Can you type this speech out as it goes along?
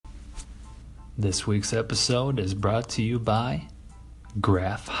This week's episode is brought to you by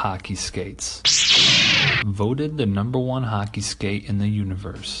Graf Hockey Skates. Voted the #1 hockey skate in the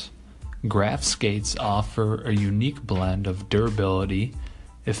universe, Graf skates offer a unique blend of durability,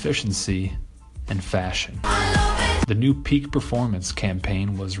 efficiency, and fashion. The new Peak Performance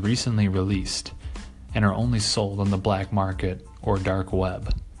campaign was recently released and are only sold on the black market or dark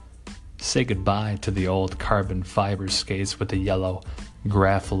web. Say goodbye to the old carbon fiber skates with the yellow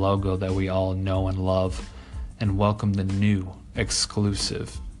Graf logo that we all know and love, and welcome the new,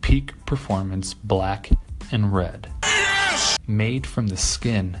 exclusive Peak Performance Black and Red. Yes! Made from the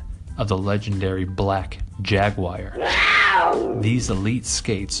skin of the legendary black jaguar. Wow! These elite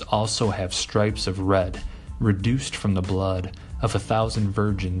skates also have stripes of red, reduced from the blood of 1,000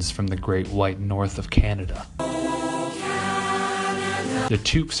 virgins from the great white north of Canada. The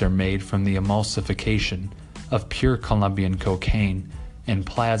toques are made from the emulsification of pure Colombian cocaine and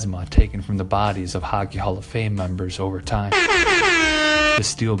plasma taken from the bodies of Hockey Hall of Fame members over time. The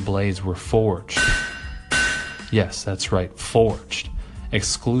steel blades were forged. Yes, that's right, forged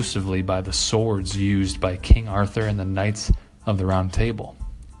exclusively by the swords used by King Arthur and the Knights of the Round Table.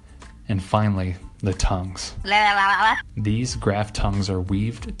 And finally, the tongues. These Graf tongues are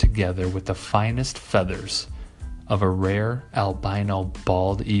weaved together with the finest feathers of a rare albino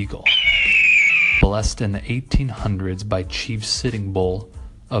bald eagle, blessed in the 1800s by Chief Sitting Bull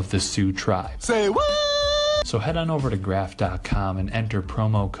of the Sioux tribe. Say what? So head on over to graf.com and enter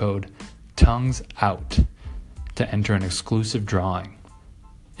promo code TONGUESOUT to enter an exclusive drawing.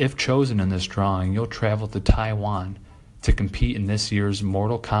 If chosen in this drawing, you'll travel to Taiwan to compete in this year's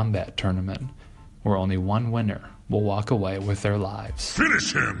Mortal Kombat tournament, where only one winner will walk away with their lives.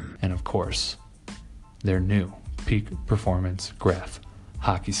 Finish him! And of course, their new Peak Performance Graf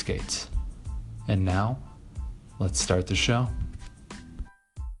hockey skates. And now, let's start the show.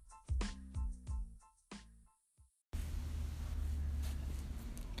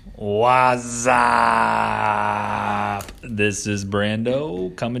 What's up? This is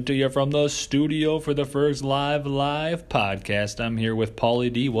Brando coming to you from the studio for the first live podcast. I'm here with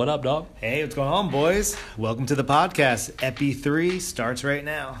Paulie D. What up, dog? Hey, what's going on, boys? Welcome to the podcast. Epi 3 starts right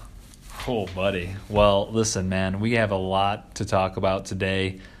now. Oh, buddy. Well, listen, man, we have a lot to talk about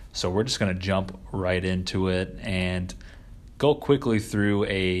today, so we're just going to jump right into it and go quickly through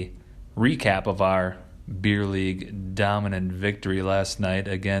a recap of our Beer League dominant victory last night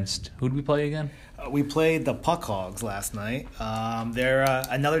against, who did we play again? We played the Puck Hogs last night. They're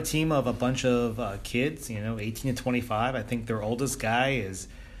another team of a bunch of kids, 18 to 25. I think their oldest guy is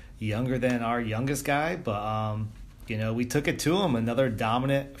younger than our youngest guy, but we took it to them. Another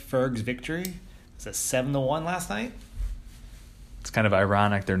dominant Fergs victory. It's a 7-1 last night. It's kind of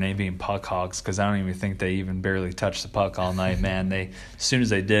ironic their name being Puck Hogs, because I don't even think they even barely touched the puck all night, man. As soon as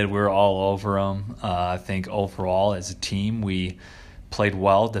they did, we were all over them. I think overall as a team, we played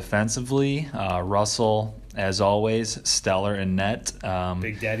well defensively. Russell, as always, stellar in net.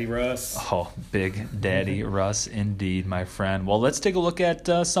 Big Daddy Russ. Oh, Big Daddy Russ, indeed, my friend. Well, let's take a look at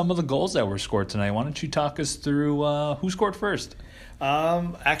some of the goals that were scored tonight. Why don't you talk us through who scored first?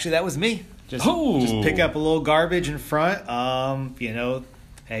 Actually, that was me. Just pick up a little garbage in front.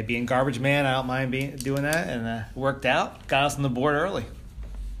 Hey, being garbage man, I don't mind doing that, and it worked out. Got us on the board early.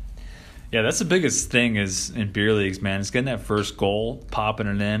 Yeah, that's the biggest thing is in beer leagues, man. Is getting that first goal, popping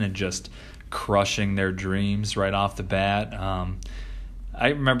it in, and just crushing their dreams right off the bat. I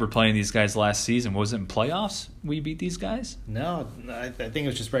remember playing these guys last season. Was it in playoffs we beat these guys? No, I think it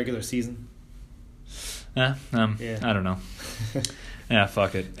was just regular season. Yeah. I don't know. Yeah,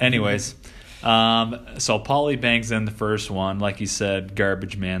 fuck it. Anyways, so Paulie bangs in the first one. Like you said,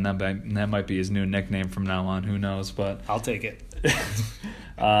 garbage man. That might be his new nickname from now on. Who knows? But I'll take it.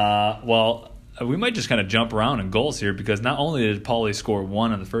 Well, we might just kind of jump around in goals here, because not only did Paulie score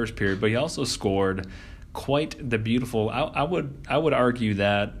one in the first period, but he also scored quite the beautiful. I would argue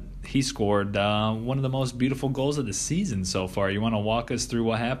that he scored one of the most beautiful goals of the season so far. You want to walk us through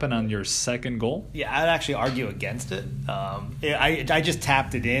what happened on your second goal? Yeah, I'd actually argue against it. I just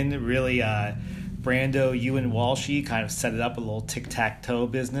tapped it in. Really, Brando, you and Walshy kind of set it up, a little tic-tac-toe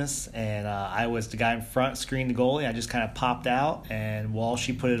business, and I was the guy in front, screened the goalie. I just kind of popped out, and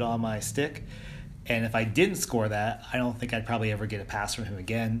Walshy put it on my stick. And if I didn't score that, I don't think I'd probably ever get a pass from him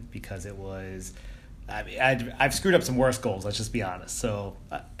again, because it was... I've screwed up some worse goals, let's just be honest. So,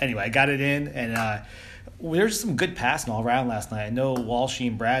 anyway, I got it in, and there was some good passing all around last night. I know Walshy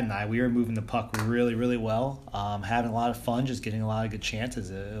and Brad and we were moving the puck really, really well, having a lot of fun, just getting a lot of good chances.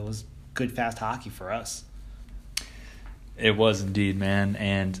 It was good, fast hockey for us. It was indeed, man,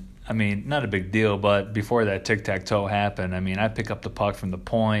 and I mean, not a big deal, but before that tic-tac-toe happened, I mean, I pick up the puck from the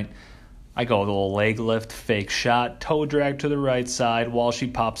point, I go a little leg lift, fake shot, toe drag to the right side.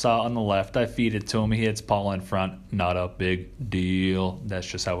 Walshy pops out on the left. I feed it to him. He hits Paul in front. Not a big deal. That's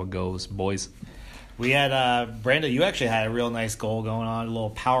just how it goes, boys. We had, Brando, you actually had a real nice goal going on. A little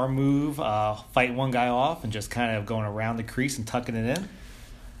power move, fighting one guy off and just kind of going around the crease and tucking it in.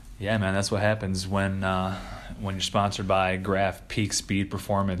 Yeah, man, that's what happens when you're sponsored by Graf Peak Speed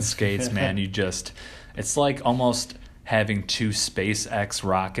Performance Skates, man. It's like almost having two SpaceX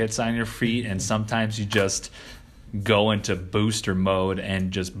rockets on your feet, and sometimes you just go into booster mode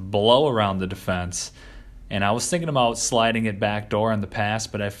and just blow around the defense. And I was thinking about sliding it back door on the pass,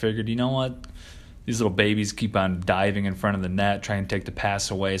 but I figured, you know what? These little babies keep on diving in front of the net, trying to take the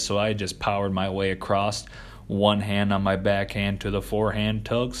pass away, so I just powered my way across, one hand on my backhand to the forehand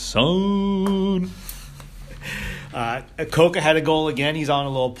tug. Son! Coca had a goal again. He's on a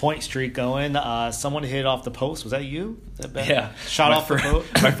little point streak going. Someone hit it off the post. Was that you? Yeah. Shot off the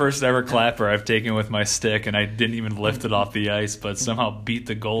post? My first ever clapper I've taken with my stick, and I didn't even lift it off the ice, but somehow beat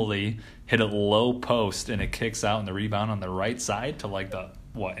the goalie, hit it low post, and it kicks out, and the rebound on the right side to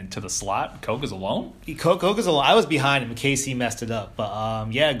into the slot? Coca's alone? Coca's alone. I was behind him in case he messed it up. But,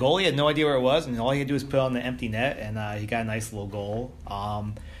 goalie had no idea where it was, and all he had to do was put it on the empty net, and he got a nice little goal.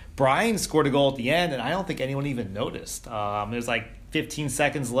 Brian scored a goal at the end, and I don't think anyone even noticed. There's like 15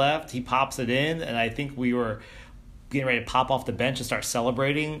 seconds left. He pops it in, and I think we were getting ready to pop off the bench and start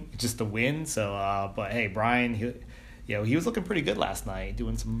celebrating just the win. So, but hey, Brian, he was looking pretty good last night,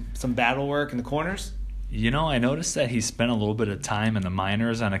 doing some battle work in the corners. You know, I noticed that he spent a little bit of time in the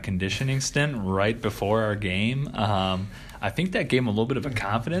minors on a conditioning stint right before our game. I think that gave him a little bit of a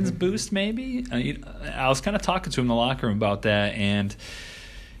confidence boost, maybe. I was kind of talking to him in the locker room about that, and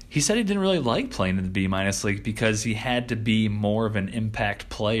he said he didn't really like playing in the B-minus league because he had to be more of an impact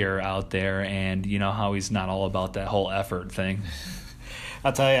player out there, and you know how he's not all about that whole effort thing.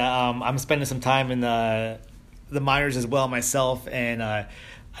 I'll tell you, I'm spending some time in the minors as well myself, and I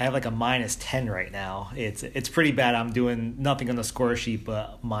have like a minus 10 right now. It's pretty bad. I'm doing nothing on the score sheet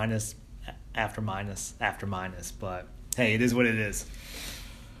but minus after minus after minus. But hey, it is what it is.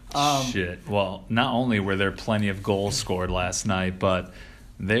 Shit. Well, not only were there plenty of goals scored last night, but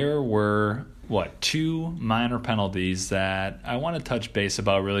there were, two minor penalties that I want to touch base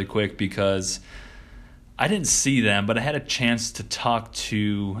about really quick because I didn't see them, but I had a chance to talk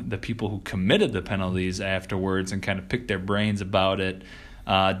to the people who committed the penalties afterwards and kind of pick their brains about it.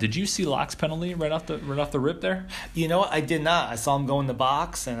 Did you see Locke's penalty right off the rip there? You know what? I did not. I saw him go in the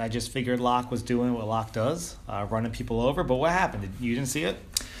box, and I just figured Locke was doing what Locke does, running people over. But what happened? You didn't see it?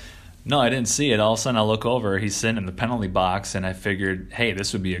 No, I didn't see it. All of a sudden, I look over. He's sitting in the penalty box, and I figured, hey,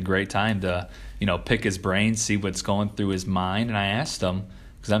 this would be a great time to, pick his brain, see what's going through his mind. And I asked him,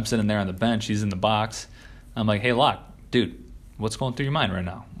 because I'm sitting there on the bench, he's in the box. I'm like, hey, Locke, dude, what's going through your mind right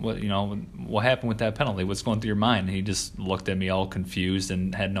now? What happened with that penalty? What's going through your mind? And he just looked at me all confused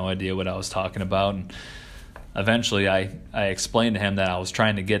and had no idea what I was talking about. And eventually, I explained to him that I was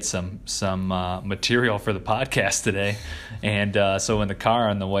trying to get some material for the podcast today. And so in the car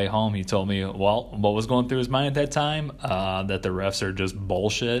on the way home, he told me, well, what was going through his mind at that time? That the refs are just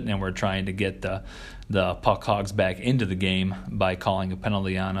bullshit, and we're trying to get the Puck Hogs back into the game by calling a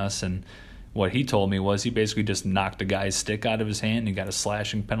penalty on us. And what he told me was he basically just knocked a guy's stick out of his hand. He got a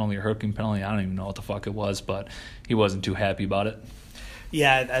slashing penalty or hooking penalty. I don't even know what the fuck it was, but he wasn't too happy about it.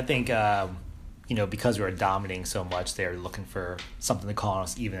 Yeah, I think, because we were dominating so much, they're looking for something to call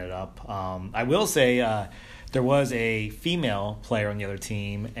us, even it up. I will say there was a female player on the other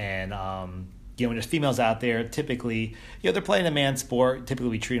team, and when there's females out there, typically, they're playing a man sport.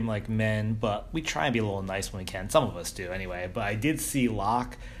 Typically, we treat them like men, but we try and be a little nice when we can. Some of us do, anyway. But I did see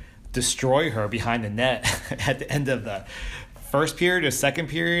Locke destroy her behind the net at the end of the first period or second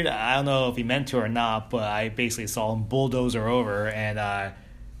period. I don't know if he meant to or not, but I basically saw him bulldoze her over. And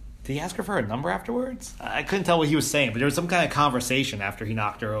did he ask her for a number afterwards? I couldn't tell what he was saying, but there was some kind of conversation after he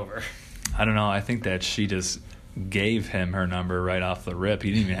knocked her over. I don't know. I think that she just gave him her number right off the rip.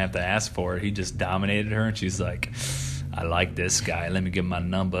 He didn't even have to ask for it. He just dominated her, and she's like, I like this guy. Let me give him my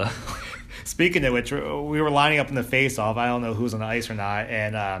number. Speaking of which, we were lining up in the face-off. I don't know who's on the ice or not.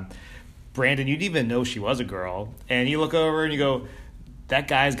 And Brandon, you didn't even know she was a girl. And you look over and you go, that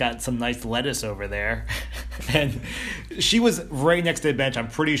guy's got some nice lettuce over there. And she was right next to the bench. I'm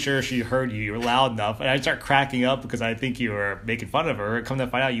pretty sure she heard you. You were loud enough. And I start cracking up because I think you were making fun of her. Come to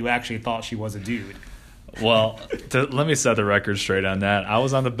find out, you actually thought she was a dude. Well, let me set the record straight on that. I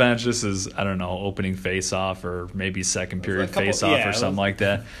was on the bench. This is, I don't know, opening face-off or maybe second period face-off or something like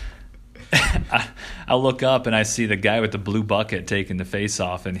that. I look up and I see the guy with the blue bucket taking the face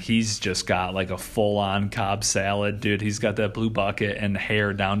off, and he's just got like a full-on Cobb salad, dude. He's got that blue bucket and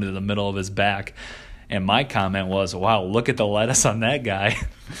hair down to the middle of his back. And my comment was, wow, look at the lettuce on that guy.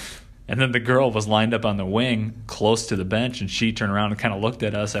 And then the girl was lined up on the wing close to the bench, and she turned around and kind of looked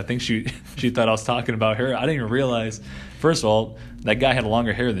at us. I think she thought I was talking about her. I didn't even realize, first of all, that guy had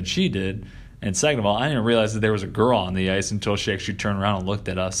longer hair than she did. And second of all, I didn't realize that there was a girl on the ice until she actually turned around and looked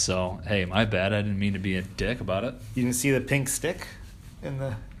at us. So, hey, my bad. I didn't mean to be a dick about it. You didn't see the pink stick in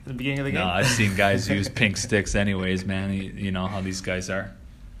the beginning of the game? No, I've seen guys use pink sticks anyways, man. You know how these guys are.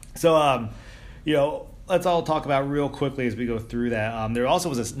 So, let's all talk about real quickly as we go through that. There also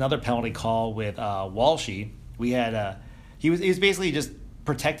was another penalty call with Walshy. We had he was basically just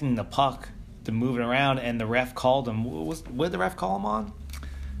protecting the puck to move it around, and the ref called him. What did the ref call him on?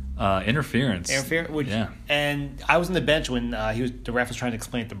 Interference. Yeah. And I was on the bench when the ref was trying to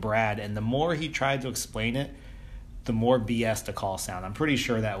explain it to Brad, and the more he tried to explain it, the more BS the call sounded. I'm pretty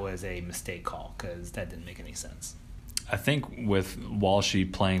sure that was a mistake call because that didn't make any sense. I think with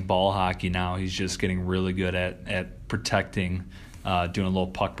Walshy playing ball hockey now, he's just getting really good at protecting, doing a little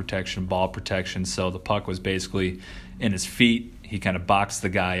puck protection, ball protection. So the puck was basically in his feet. He kind of boxed the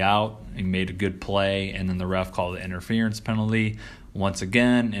guy out. He made a good play, and then the ref called the interference penalty. Once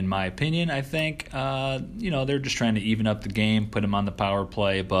again, in my opinion, I think, they're just trying to even up the game, put him on the power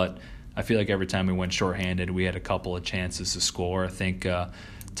play. But I feel like every time we went shorthanded, we had a couple of chances to score. I think,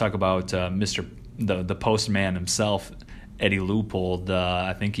 talk about the postman himself, Eddie Leupold.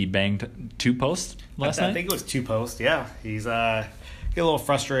 I think he banged 2 posts last night. I think it was 2 posts, yeah. He's get a little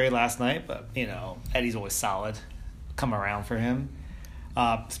frustrated last night, but, Eddie's always solid. Come around for him.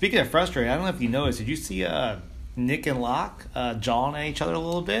 Speaking of frustrated, I don't know if you noticed, did you see Nick and Locke jawing at each other a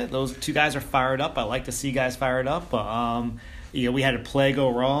little bit? Those 2 guys are fired up. I like to see guys fired up. But, we had a play go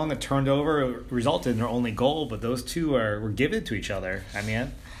wrong. It turned over. It resulted in their only goal. But those 2 were given to each other. I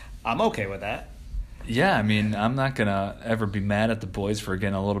mean, I'm okay with that. Yeah, I mean, I'm not going to ever be mad at the boys for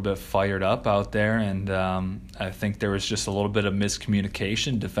getting a little bit fired up out there. And I think there was just a little bit of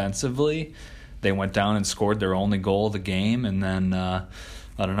miscommunication defensively. They went down and scored their only goal of the game. And then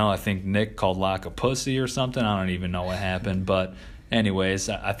I don't know, I think Nick called Locke a pussy or something. I don't even know what happened. But anyways,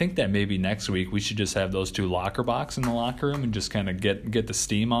 I think that maybe next week we should just have those 2 locker box in the locker room and just kind of get the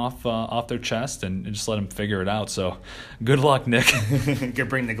steam off their chest and just let them figure it out. So good luck, Nick. Could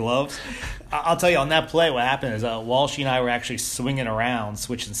bring the gloves. I'll tell you, on that play, what happened is Walshy and I were actually swinging around,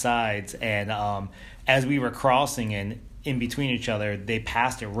 switching sides. And as we were crossing in between each other, they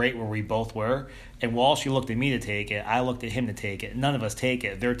passed it right where we both were. And Walshy looked at me to take it. I looked at him to take it. None of us take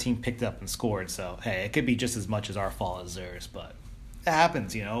it. Their team picked it up and scored. So, hey, it could be just as much as our fault as theirs. But it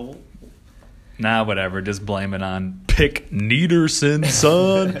happens, Nah, whatever. Just blame it on Pick Nederson,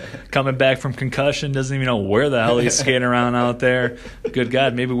 son. Coming back from concussion. Doesn't even know where the hell he's skating around out there. Good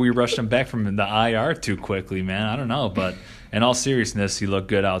God, maybe we rushed him back from the IR too quickly, man. I don't know. But in all seriousness, he looked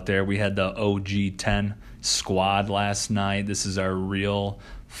good out there. We had the OG 10 squad last night. This is our real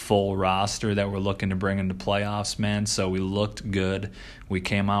full roster that we're looking to bring into playoffs, man. So we looked good. We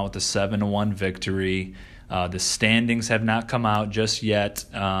came out with a 7-1 victory. The standings have not come out just yet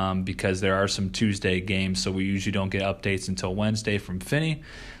because there are some Tuesday games, so we usually don't get updates until Wednesday from Finney.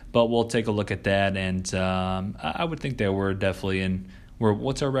 But we'll take a look at that, and I would think that we're definitely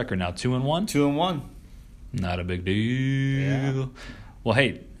what's our record now? 2-1? 2-1. Not a big deal. Yeah. Well,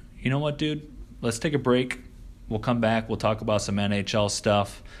 hey, you know what, dude? Let's take a break. We'll come back. We'll talk about some NHL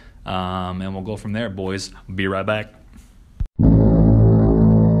stuff, and we'll go from there, boys. Be right back.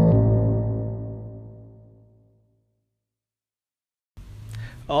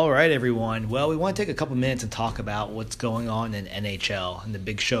 All right, everyone. Well, we want to take a couple minutes and talk about what's going on in NHL and the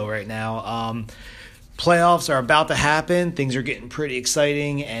big show right now. Playoffs are about to happen. Things are getting pretty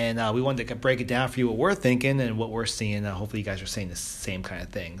exciting, and we wanted to break it down for you what we're thinking and what we're seeing. Hopefully you guys are saying the same kind of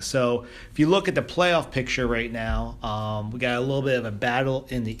thing. So if you look at the playoff picture right now, we got a little bit of a battle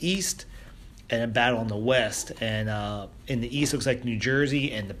in the East and a battle in the West. And in the East, it looks like New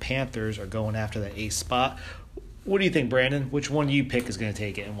Jersey and the Panthers are going after that 8th spot. What do you think, Brandon? Which one do you pick is going to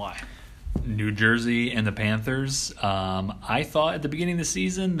take it and why? New Jersey and the Panthers. I thought at the beginning of the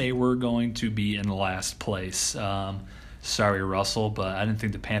season they were going to be in last place. Sorry, Russell, but I didn't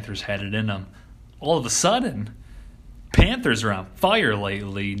think the Panthers had it in them. All of a sudden, Panthers are on fire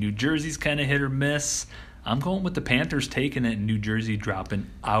lately. New Jersey's kind of hit or miss. I'm going with the Panthers taking it and New Jersey dropping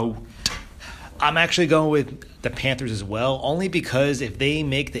out. I'm actually going with the Panthers as well, only because if they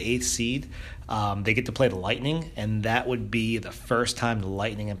make the 8th seed, They get to play the Lightning, and that would be the first time the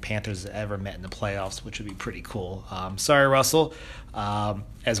Lightning and Panthers have ever met in the playoffs, which would be pretty cool. Sorry, Russell.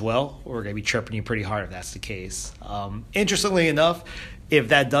 As well, we're going to be chirping you pretty hard if that's the case. Interestingly enough, if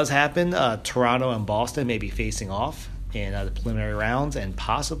that does happen, Toronto and Boston may be facing off in the preliminary rounds, and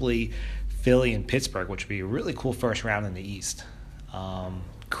possibly Philly and Pittsburgh, which would be a really cool first round in the East.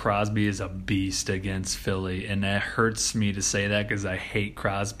 Crosby is a beast against Philly, and that hurts me to say that because I hate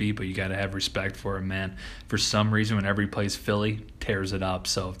Crosby, but you got to have respect for him, man. For some reason, whenever he plays Philly, tears it up.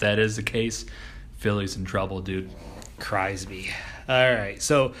 So if that is the case, Philly's in trouble, dude. Crosby. All right,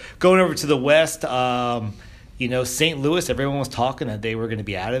 so going over to the West, St. Louis, everyone was talking that they were going to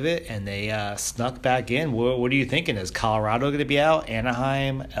be out of it, and they snuck back in. What are you thinking? Is Colorado going to be out?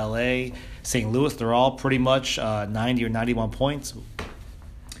 Anaheim, L.A., St. Louis, they're all pretty much 90 or 91 points.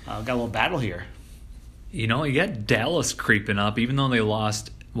 Got a little battle here. You got Dallas creeping up, even though they lost,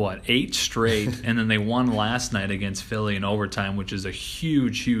 8 straight, and then they won last night against Philly in overtime, which is a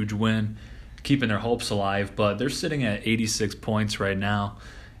huge, huge win, keeping their hopes alive. But they're sitting at 86 points right now,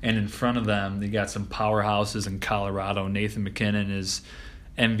 and in front of them, they got some powerhouses in Colorado. Nathan McKinnon is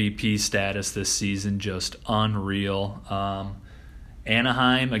MVP status this season, just unreal.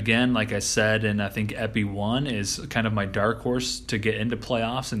 Anaheim, again, like I said, and I think Epi 1 is kind of my dark horse to get into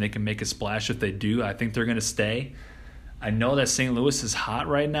playoffs, and they can make a splash if they do. I think they're going to stay. I know that St. Louis is hot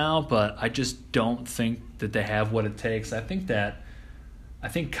right now, but I just don't think that they have what it takes. I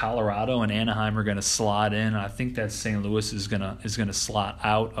think Colorado and Anaheim are going to slot in. I think that St. Louis is going to slot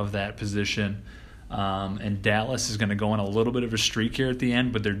out of that position. And Dallas is going to go on a little bit of a streak here at the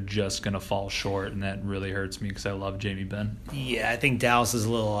end, but they're just going to fall short, and that really hurts me because I love Jamie Benn. Yeah, I think Dallas is a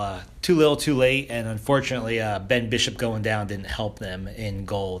little too late, and unfortunately Ben Bishop going down didn't help them in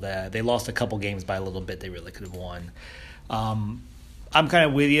goal. They lost a couple games by a little bit they really could have won. I'm kind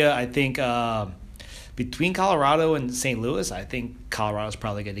of with you. I think between Colorado and St. Louis, I think Colorado's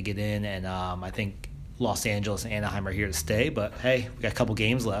probably going to get in, and I think Los Angeles and Anaheim are here to stay, but hey, we got a couple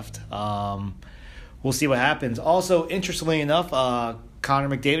games left. We'll see what happens. Also, interestingly enough,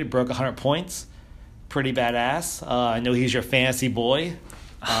 Connor McDavid broke 100 points. Pretty badass. I know he's your fantasy boy.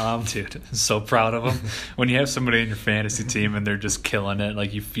 Dude, so proud of him. When you have somebody in your fantasy team and they're just killing it,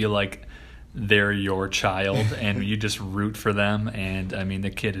 like you feel like they're your child and you just root for them. And, I mean, the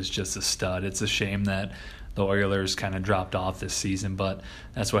kid is just a stud. It's a shame that the Oilers kind of dropped off this season, but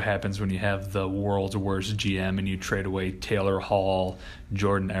that's what happens when you have the world's worst GM and you trade away Taylor Hall,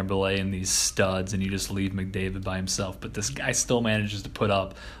 Jordan Eberle, and these studs, and you just leave McDavid by himself. But this guy still manages to put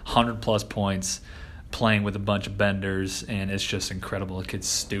up 100-plus points playing with a bunch of benders, and it's just incredible. The kid's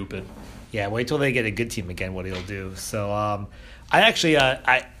stupid. Yeah, wait till they get a good team again, what he'll do. So I actually,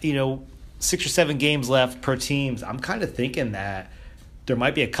 6 or 7 games left per teams. I'm kind of thinking that there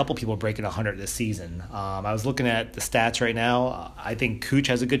might be a couple people breaking 100 this season. I was looking at the stats right now. I think Cooch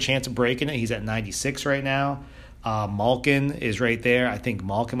has a good chance of breaking it. He's at 96 right now. Malkin is right there. I think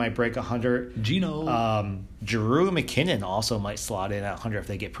Malkin might break 100. Gino. Giroux and McKinnon also might slot in at 100 if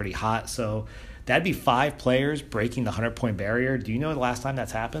they get pretty hot. So that'd be 5 players breaking the 100-point barrier. Do you know the last time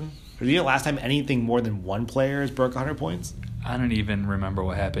that's happened? Or do you know the last time anything more than one player has broke 100 points? I don't even remember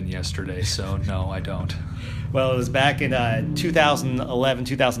what happened yesterday, so no, I don't. Well, it was back in 2011,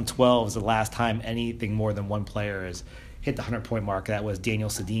 2012 was the last time anything more than one player has hit the 100-point mark. That was Daniel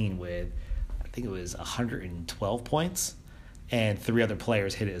Sedin with, I think it was 112 points, and 3 other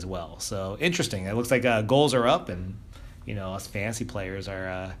players hit it as well. So interesting. It looks like goals are up, and us fantasy players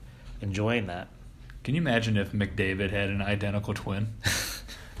are enjoying that. Can you imagine if McDavid had an identical twin,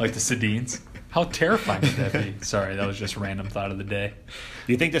 like the Sedins? How terrifying would that be? Sorry, that was just a random thought of the day.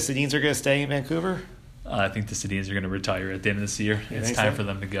 Do you think the Sedins are going to stay in Vancouver? I think the Sedins are going to retire at the end of this year. It's time for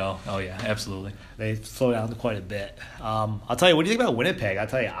them to go. Oh, yeah, absolutely. They slow down quite a bit. I'll tell you, what do you think about Winnipeg? I'll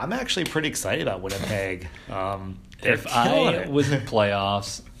tell you, I'm actually pretty excited about Winnipeg. If I was in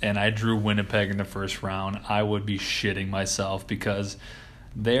playoffs and I drew Winnipeg in the first round, I would be shitting myself because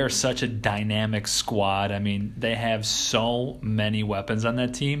they are such a dynamic squad. I mean, they have so many weapons on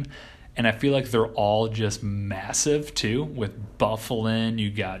that team. And I feel like they're all just massive, too, with Bufflin, you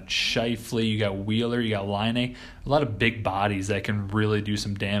got Scheifele, you got Wheeler, you got Line. A lot of big bodies that can really do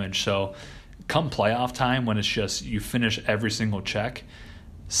some damage. So come playoff time when it's just you finish every single check,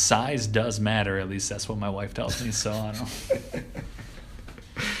 size does matter. At least that's what my wife tells me, so I don't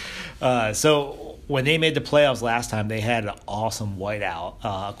know. So when they made the playoffs last time, they had an awesome whiteout.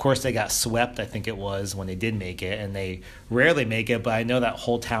 Of course, they got swept, I think it was, when they did make it, and they rarely make it, but I know that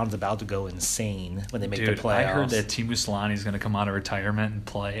whole town's about to go insane when they make the playoffs. I heard that Teemu Selanne is going to come out of retirement and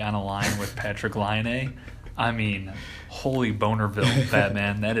play on a line with Patrick Laine. I mean, holy Bonerville, that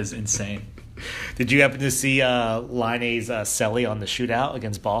man. That is insane. Did you happen to see Laine's Selly on the shootout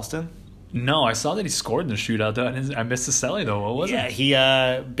against Boston? No, I saw that he scored in the shootout, though. I missed the Selly, though. What was it?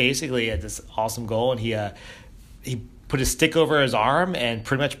 Yeah, he basically had this awesome goal, and he put his stick over his arm and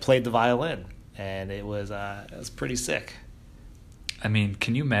pretty much played the violin, and it was pretty sick. I mean,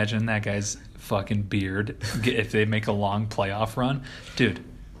 can you imagine that guy's fucking beard if they make a long playoff run? Dude,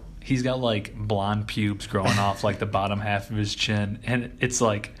 he's got like blonde pubes growing off like the bottom half of his chin, and it's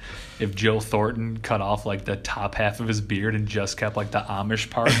like if Joe Thornton cut off like the top half of his beard and just kept like the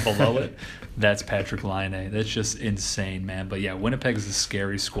Amish part below it. That's Patrik Laine. That's just insane, man. But yeah, Winnipeg is a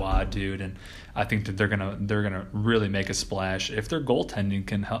scary squad, dude, and I think that they're gonna really make a splash if their goaltending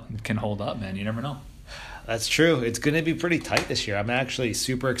can hold up, man. You never know. That's true. It's going to be pretty tight this year. I'm actually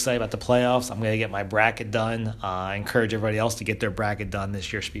super excited about the playoffs. I'm going to get my bracket done. I encourage everybody else to get their bracket done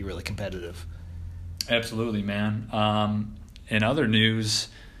this year. Should be really competitive. Absolutely, man. In other news,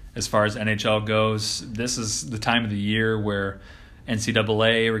 as far as NHL goes, this is the time of the year where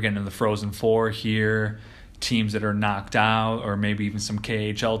NCAA, we're getting to the Frozen Four here, teams that are knocked out, or maybe even some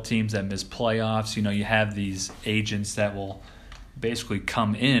KHL teams that miss playoffs. You know, you have these agents that will basically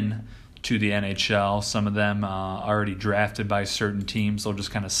come in to the NHL. Some of them already drafted by certain teams. They'll just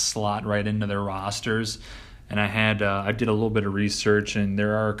kind of slot right into their rosters. And I did a little bit of research, and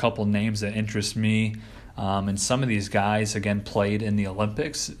there are a couple names that interest me. And some of these guys, again, played in the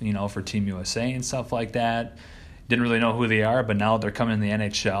Olympics, you know, for Team USA and stuff like that. Didn't really know who they are, but now they're coming in the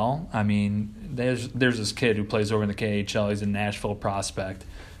NHL. I mean, there's this kid who plays over in the KHL. He's a Nashville prospect.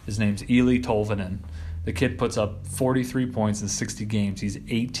 His name's Eeli Tolvanen. The kid puts up 43 points in 60 games. He's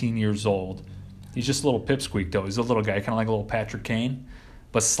 18 years old. He's just a little pipsqueak, though. He's a little guy, kind of like a little Patrick Kane.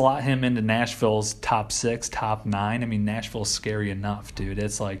 But slot him into Nashville's top 6, top 9. I mean, Nashville's scary enough, dude.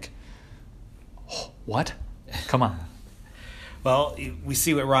 It's like, oh, what? Come on. Well, we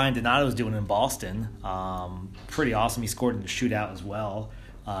see what Ryan Donato's doing in Boston. Pretty awesome. He scored in the shootout as well.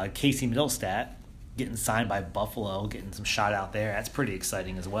 Casey Middlestat getting signed by Buffalo, getting some shot out there. That's pretty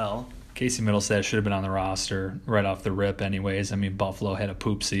exciting as well. Casey Middlestat should have been on the roster right off the rip anyways. I mean, Buffalo had a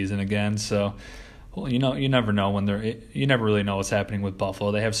poop season again, so well, you never know you never really know what's happening with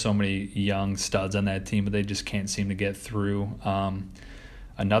Buffalo. They have so many young studs on that team, but they just can't seem to get through.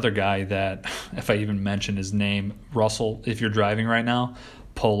 Another guy that, if I even mention his name, Russell, if you're driving right now,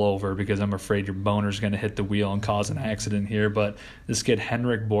 pull over because I'm afraid your boner's going to hit the wheel and cause an accident here. But this kid,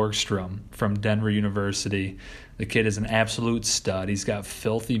 Henrik Borgstrom from Denver University, the kid is an absolute stud. He's got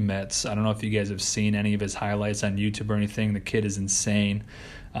filthy mitts. I don't know if you guys have seen any of his highlights on YouTube or anything. The kid is insane.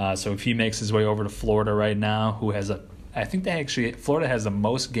 So if he makes his way over to Florida right now, Florida has the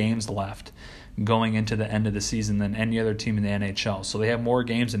most games left going into the end of the season than any other team in the NHL. So they have more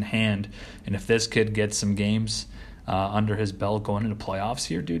games in hand. And if this kid gets some games under his belt going into playoffs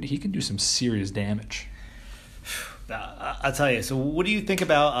here, dude, he can do some serious damage. I'll tell you. So what do you think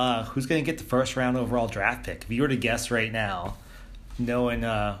about who's going to get the first round overall draft pick? If you were to guess right now, knowing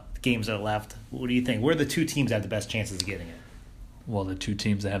the games that are left, what do you think? Where are the two teams that have the best chances of getting it? Well, the two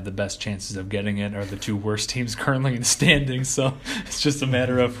teams that have the best chances of getting it are the two worst teams currently in the standings. So it's just a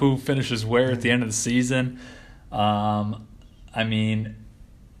matter of who finishes where at the end of the season. I mean,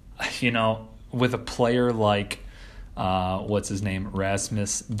 you know, with a player like what's his name,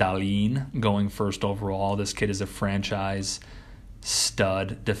 Rasmus Dahlin, going first overall. This kid is a franchise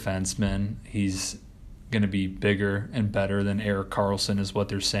stud defenseman. He's going to be bigger and better than Erik Karlsson is what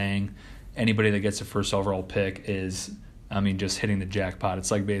they're saying. Anybody that gets a first overall pick is, I mean, just hitting the jackpot.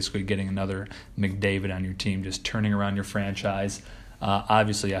 It's like basically getting another McDavid on your team, just turning around your franchise.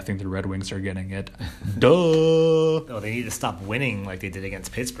 Obviously, I think the Red Wings are getting it. Duh. Oh, they need to stop winning like they did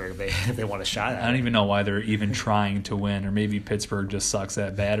against Pittsburgh if they want a shot at it. I don't even know why they're even trying to win, or maybe Pittsburgh just sucks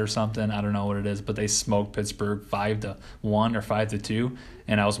that bad or something. I don't know what it is, but they smoked Pittsburgh 5-1 or 5-2.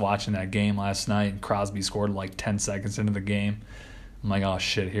 And I was watching that game last night, and Crosby scored like 10 seconds into the game. I'm like, oh,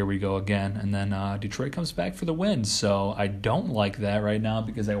 shit, here we go again. And then Detroit comes back for the win. So I don't like that right now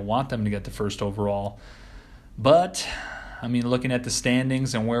because I want them to get the first overall. But, I mean, looking at the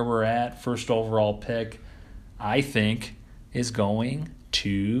standings and where we're at, first overall pick, I think, is going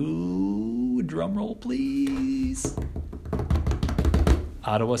to, drumroll please,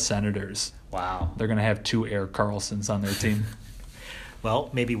 Ottawa Senators. Wow. They're going to have 2 Erik Karlssons on their team.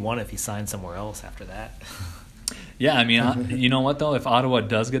 Well, maybe one if he signs somewhere else after that. Yeah, I mean, you know what, though? If Ottawa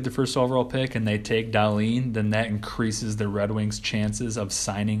does get the first overall pick and they take Dahlin, then that increases the Red Wings' chances of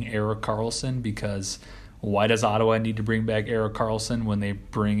signing Erik Karlsson, because why does Ottawa need to bring back Erik Karlsson when they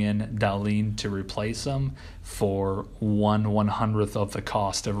bring in Dahlin to replace him for 1/100th of the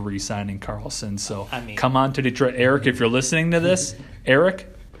cost of re-signing Karlsson? So come on to Detroit. Eric, if you're listening to this,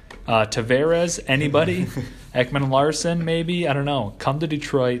 Eric, Tavares, anybody? Ekman Larson, maybe? I don't know. Come to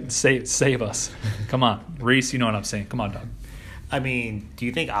Detroit and save us. Come on. Reese, you know what I'm saying. Come on, Doug. I mean, do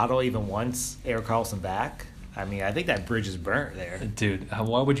you think Otto even wants Erik Karlsson back? I mean, I think that bridge is burnt there. Dude,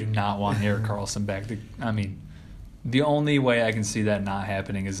 why would you not want Erik Karlsson back? I mean, the only way I can see that not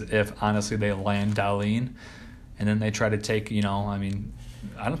happening is if, honestly, they land Dahlin and then they try to take, I mean,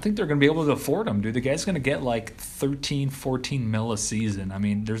 I don't think they're going to be able to afford him, dude. The guy's going to get like 13, 14 mil a season. I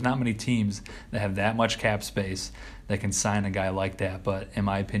mean, there's not many teams that have that much cap space that can sign a guy like that. But in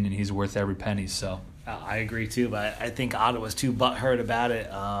my opinion, he's worth every penny. So I agree too, but I think Ottawa's too butthurt about it.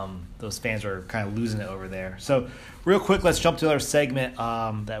 Those fans are kind of losing it over there. So real quick, let's jump to our segment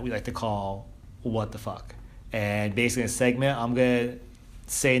that we like to call What the Fuck. And basically in this segment, I'm going to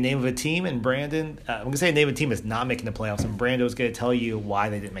say a name of a team, and Brandon, I'm going to say a name of a team that's not making the playoffs, and Brando's going to tell you why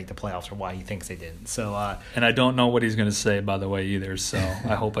they didn't make the playoffs or why he thinks they didn't. So, and I don't know what he's going to say, by the way, either, so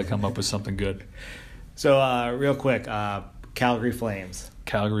I hope I come up with something good. So, real quick, Calgary Flames.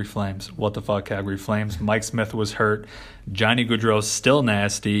 Calgary Flames. What the fuck, Calgary Flames? Mike Smith was hurt. Johnny Gaudreau's still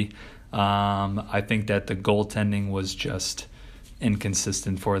nasty. I think that the goaltending was just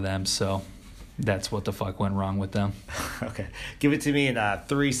inconsistent for them, so that's what the fuck went wrong with them. Okay. Give it to me in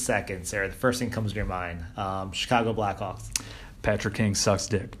 3 seconds, Sarah. The first thing comes to your mind. Chicago Blackhawks. Patrick King sucks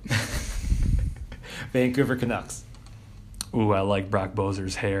dick. Vancouver Canucks. Ooh, I like Brock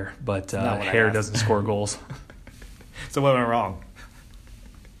Boser's hair, but hair doesn't score goals. So what went wrong?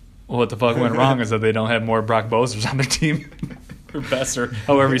 Well, what the fuck went wrong is that they don't have more Brock Bosers on their team. Or Besser,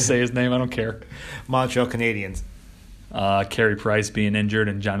 however you say his name, I don't care. Montreal Canadiens. Carey Price being injured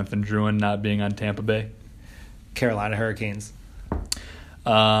and Jonathan Drouin not being on Tampa Bay. Carolina Hurricanes.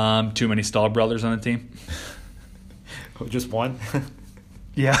 Too many Stahl brothers on the team. Just one?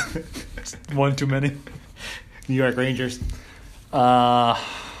 Yeah. One too many. New York Rangers.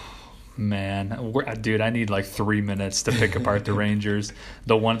 Man. Dude, I need like 3 minutes to pick apart the Rangers.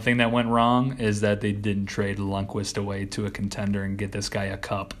 The one thing that went wrong is that they didn't trade Lundqvist away to a contender and get this guy a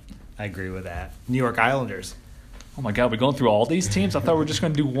cup. I agree with that. New York Islanders. Oh, my God. We're going through all these teams? I thought we were just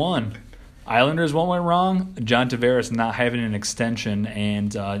going to do one. Islanders, what went wrong? John Tavares not having an extension,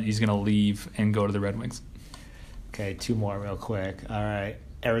 and he's going to leave and go to the Red Wings. Okay, 2 more real quick. All right,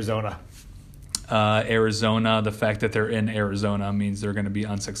 Arizona. Arizona, the fact that they're in Arizona means they're going to be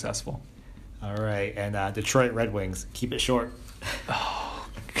unsuccessful. All right, and Detroit Red Wings. Keep it short. Oh,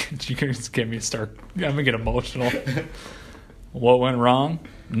 you can just get me to start. I'm going to get emotional. What went wrong?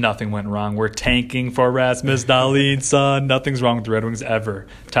 Nothing went wrong. We're tanking for Rasmus Dahlin, son. Nothing's wrong with the Red Wings ever.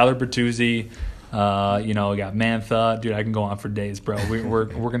 Tyler Bertuzzi, we got Mantha. Dude, I can go on for days, bro. We're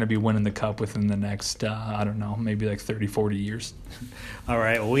going to be winning the cup within the next, I don't know, maybe like 30, 40 years. All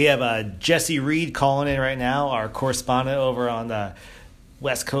right. Well, we have Jesse Reed calling in right now, our correspondent over on the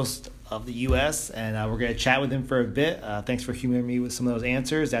West Coast of the U.S., and we're going to chat with him for a bit. Thanks for humoring me with some of those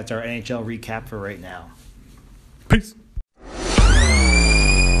answers. That's our NHL recap for right now. Peace.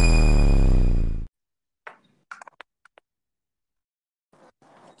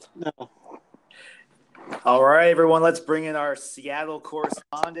 No. All right, everyone, let's bring in our Seattle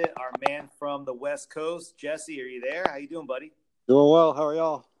correspondent, our man from the West Coast. Jesse, are you there? How you doing, buddy? Doing well. How are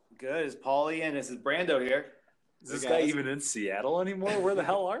y'all? Good. It's Paulie, and this is Brando here. Is this guy even in Seattle anymore? Where the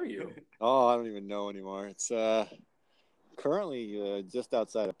hell are you? Oh, I don't even know anymore. It's currently just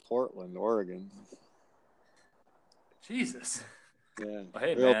outside of Portland, Oregon. Jesus. Yeah. Well,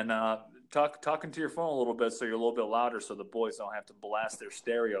 hey, man, talking to your phone a little bit so you're a little bit louder so the boys don't have to blast their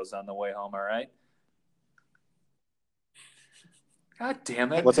stereos on the way home, all right? God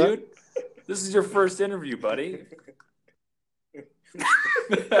damn it, What's dude. That? This is your first interview, buddy.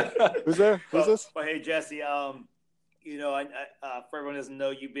 Who's there? Who's this? Well, hey, Jesse, for everyone who doesn't know,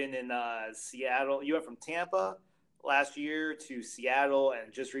 you've been in Seattle. You went from Tampa last year to Seattle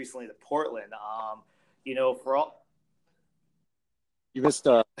and just recently to Portland. For all... You missed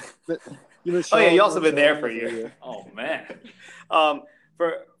you missed Oh, yeah, you also been there for a year. Oh, man.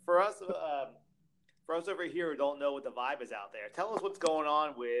 For us over here who don't know what the vibe is out there, tell us what's going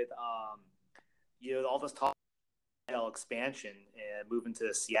on with all this talk expansion and moving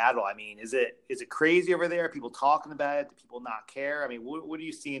to Seattle. I mean, is it crazy over there? Are people talking about it? Do people not care? I mean, what are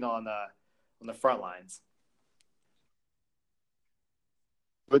you seeing on the front lines?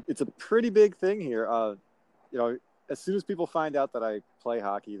 But it's a pretty big thing here. As soon as people find out that I play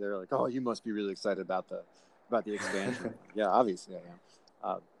hockey, they're like, "Oh, you must be really excited about the expansion." Yeah, obviously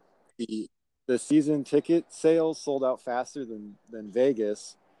I am. The season ticket sales sold out faster than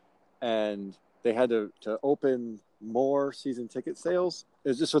Vegas, and they had to open more season ticket sales. It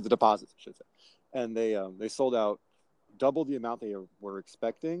was just for the deposits, I should say. And they sold out double the amount they were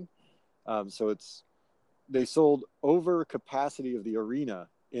expecting. So they sold over capacity of the arena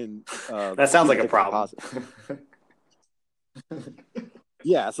in that sounds like a ticket problem.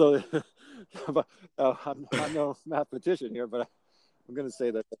 Yeah, so I'm no mathematician here, but I'm going to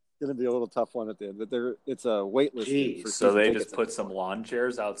say that it's going to be a little tough one at the end. But it's a wait list. Jeez. So they just put some lawn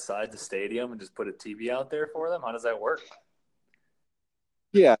chairs outside the stadium and just put a TV out there for them? How does that work?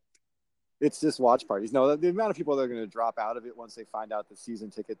 Yeah, it's just watch parties. No, the amount of people that are going to drop out of it once they find out the season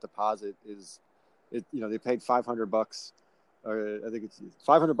ticket deposit they paid $500, or I think it's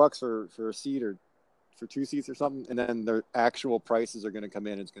 $500 for a seat or for 2 seats or something, and then their actual prices are going to come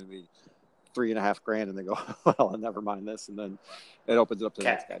in. It's going to be $3,500, and they go, well, never mind this, and then it opens it up to the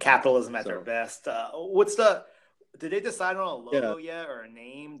next guy. Capitalism at their best. Did they decide on a logo yet or a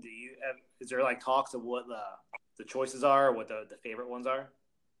name? Is there like talks of what the choices are, or what the favorite ones are?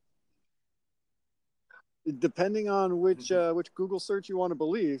 Depending on which Google search you want to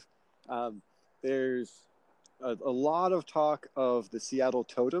believe, there's a lot of talk of the Seattle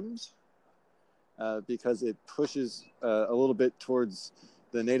Totems, because it pushes a little bit towards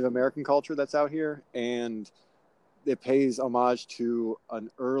the Native American culture that's out here, and it pays homage to an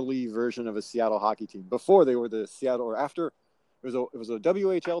early version of a Seattle hockey team before they were the Seattle, or after. It was a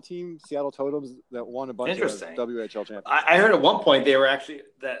WHL team, Seattle Totems, that won a bunch of WHL championships. I heard at one point they were actually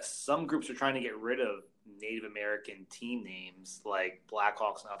that some groups are trying to get rid of Native American team names like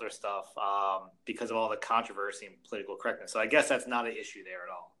Blackhawks and other stuff, because of all the controversy and political correctness. So I guess that's not an issue there at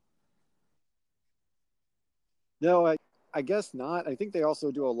all. No, I guess not. I think they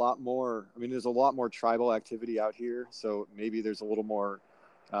also do a lot more. I mean, there's a lot more tribal activity out here, so maybe there's a little more,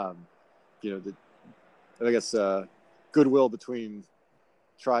 I guess, goodwill between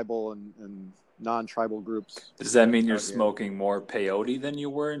tribal and non-tribal groups. Does that mean you're smoking more peyote than you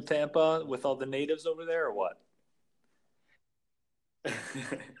were in Tampa with all the natives over there, or what?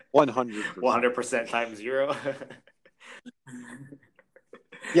 100% times zero.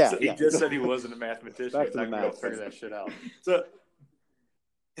 Yeah, so he just said he wasn't a mathematician. Back to the I'm math. going to figure that shit out. So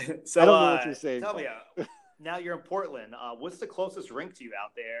I don't know what you're saying. Tell me, now you're in Portland. What's the closest rink to you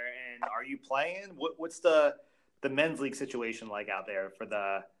out there, and are you playing? What's the men's league situation like out there for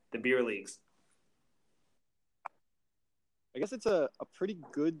the beer leagues? I guess it's a pretty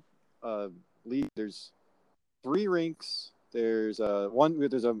good league. There's 3 rinks. There's a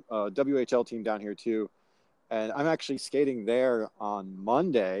WHL team down here too, and I'm actually skating there on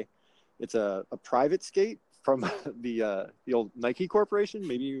Monday. It's a private skate from the old Nike Corporation.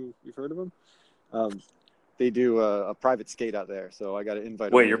 Maybe you've heard of them. They do a private skate out there, so I got to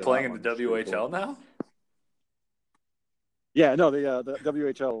invite. Wait, you're playing in the WHL now? Yeah, no, the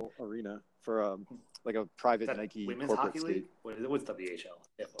WHL arena for like a private Nike women's corporate hockey skate. league. What's WHL?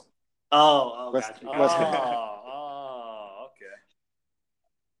 Gotcha. Okay.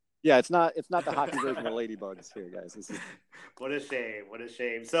 Yeah, it's not the hockey version of Ladybugs here, guys. This is... What a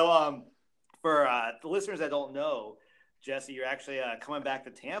shame. So, for the listeners that don't know, Jesse, you're actually coming back to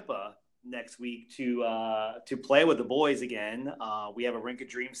Tampa next week to play with the boys again. We have a Rink of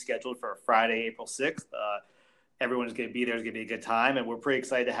Dreams scheduled for Friday, April 6th. Everyone's going to be there. It's going to be a good time, and we're pretty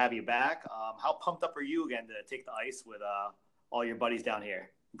excited to have you back. How pumped up are you again to take the ice with all your buddies down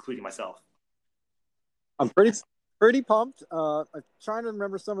here, including myself? I'm pretty pumped. I'm trying to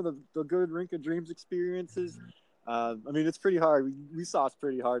remember some of the good Rink of Dreams experiences. I mean, it's pretty hard. We saw it's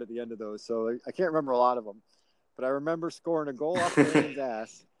pretty hard at the end of those, so I can't remember a lot of them. But I remember scoring a goal off Brandon's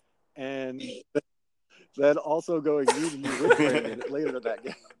ass, and then also going knee with Brandon later in that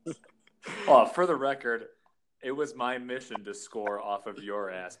game. Oh, for the record, it was my mission to score off of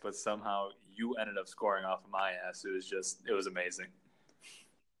your ass, but somehow you ended up scoring off of my ass. It was amazing.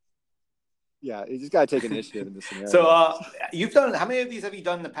 Yeah, you just got to take initiative in this scenario. So you've done, how many of these have you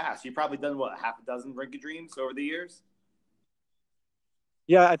done in the past? You've probably done, half a dozen Rink of Dreams over the years?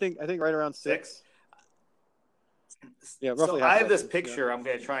 Yeah, I think right around 6. Yeah, roughly. So I have this picture I'm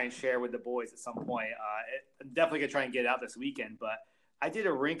going to try and share with the boys at some point. I'm definitely going to try and get it out this weekend, but I did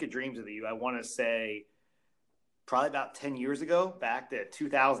a Rink of Dreams with you, I want to say, probably about 10 years ago, back to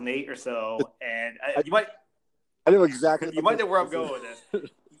 2008 or so. And I know exactly. You might know where I'm going with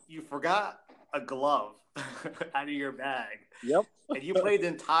this. You forgot a glove out of your bag. Yep. And you played the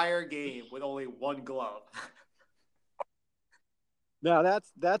entire game with only one glove. Now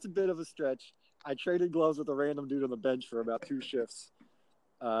that's a bit of a stretch. I traded gloves with a random dude on the bench for about 2 shifts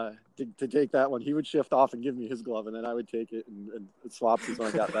to take that one. He would shift off and give me his glove, and then I would take it and swap these when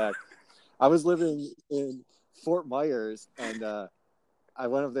I got back. I was living in Fort Myers, and I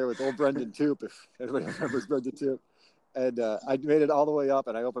went up there with old Brendan Toop, if anybody remembers Brendan Toop. And I made it all the way up,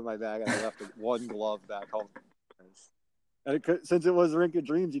 and I opened my bag, and I left one glove back home. And since it was Rink of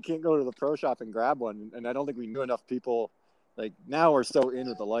Dreams, you can't go to the pro shop and grab one. And I don't think we knew enough people. Like now we're so in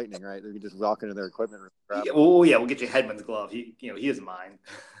with the Lightning, right? They can just walk into their equipment room and grab one. We'll get you Hedman's glove. He is mine.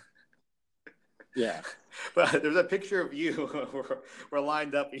 Yeah. But there's a picture of you. We're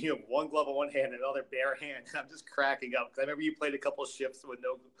lined up, and you have one glove in one hand and another bare hand. And I'm just cracking up because I remember you played a couple of shifts with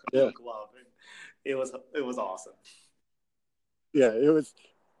no glove. And it was awesome. Yeah, it was.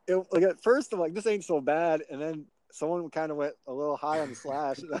 Like at first, I'm like, this ain't so bad, and then someone kind of went a little high on the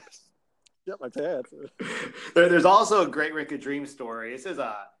slash. And I get my pants. There's also a great Rink of Dreams story. This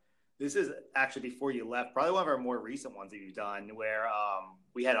is actually before you left, probably one of our more recent ones that you've done, where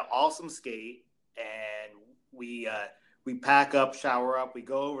we had an awesome skate, and we pack up, shower up, we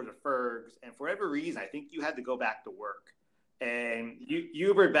go over to Ferg's, and for whatever reason, I think you had to go back to work, and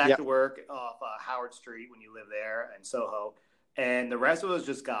you were back to work off Howard Street when you live there in Soho. And the rest of us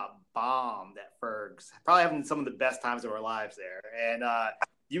just got bombed at Ferg's, probably having some of the best times of our lives there. And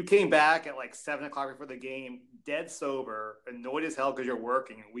you came back at like 7 o'clock before the game, dead sober, annoyed as hell because you're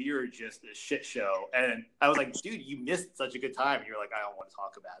working, and we were just a shit show. And I was like, dude, you missed such a good time. And you're like, I don't want to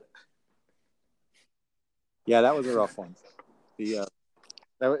talk about it. Yeah, that was a rough one. It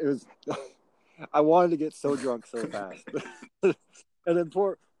was. I wanted to get so drunk so fast, and then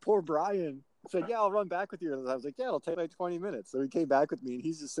poor Brian said, "Yeah, I'll run back with you." And I was like, "Yeah, it'll take like 20 minutes." So he came back with me, and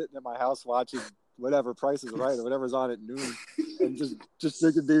he's just sitting at my house watching whatever Price is Right or whatever's on at noon, and just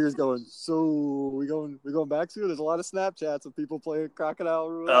drinking beers, going, "So we going back soon?" There's a lot of Snapchats of people playing Crocodile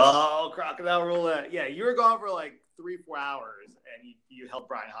Roulette. Oh, Crocodile Roulette! Yeah, you were gone for like 3-4 hours, and you helped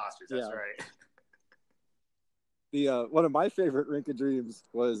Brian hostage. That's right. One of my favorite Rink of Dreams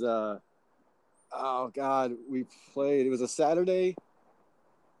was oh God, we played. It was a Saturday.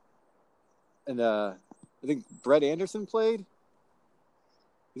 And I think Brett Anderson played.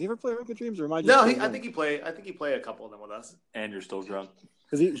 Did he ever play Rink of Dreams, or am I just? No, I think he played. I think he played a couple of them with us. And you're still drunk.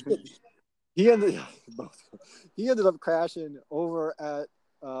 Because he ended up crashing over at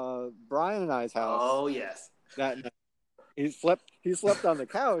Brian and I's house. Oh yes. That night. He slept on the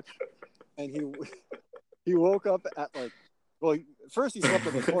couch, and he woke up at first he slept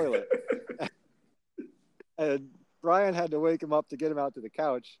on the toilet, and Brian had to wake him up to get him out to the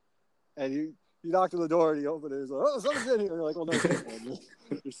couch. And he knocked on the door, and he opened it. He's like, "Oh, someone's in here." And you're like, "Well, no,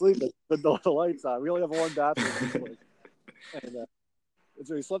 you're sleeping. But the lights on. We only have one bathroom." And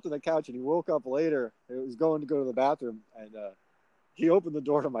so he slept on the couch, and he woke up later. He was going to go to the bathroom, and he opened the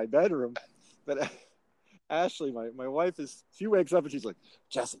door to my bedroom. But Ashley, my wife, she wakes up, and she's like,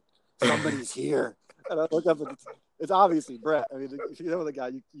 "Jesse, somebody's here." And I look up, and it's obviously Brett. I mean, if you know the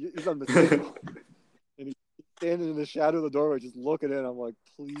guy, he's unmistakable. And he's standing in the shadow of the doorway, just looking in. I'm like,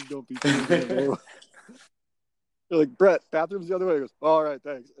 please don't be They're like, "Brett, bathroom's the other way." He goes, "All right,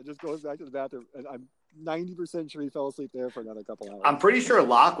 thanks." And just goes back to the bathroom. And I'm 90% sure he fell asleep there for another couple hours. I'm pretty sure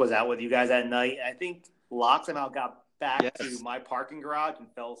Locke was out with you guys that night. I think Locke somehow got back to my parking garage and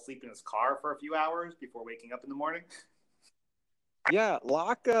fell asleep in his car for a few hours before waking up in the morning. Yeah,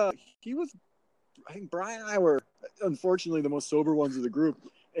 Locke, he was, I think Brian and I were, unfortunately, the most sober ones of the group.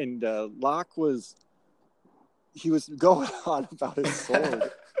 And Locke was going on about his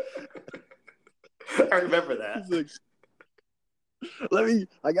sword. I remember that. He's like,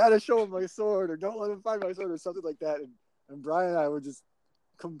 I gotta show him my sword, or don't let him find my sword, or something like that. And Brian and I were just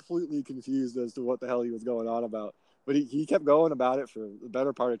completely confused as to what the hell he was going on about. But he kept going about it for the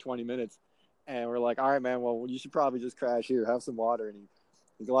better part of 20 minutes. And we're like, "All right, man, well, you should probably just crash here, have some water." And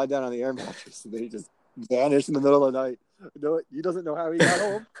he lied down on the air mattress, and then he just vanished in the middle of the night. He doesn't know how he got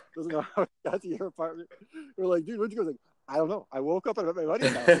home, doesn't know how he got to your apartment. We're like, "Dude, where'd you go?" He's like, "I don't know. I woke up and I'm at my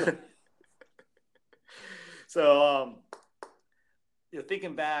buddy's house." So,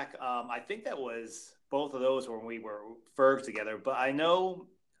 thinking back, I think that was both of those when we were Fergs together. But I know,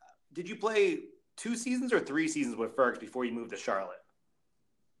 did you play 2 seasons or 3 seasons with Fergs before you moved to Charlotte?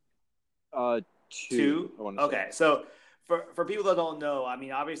 2. Okay, so for people that don't know, I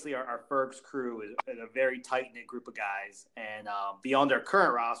mean, obviously our Fergs crew is a very tight-knit group of guys. And beyond our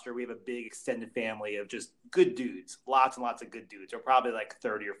current roster, we have a big extended family of just good dudes, lots and lots of good dudes. We're probably like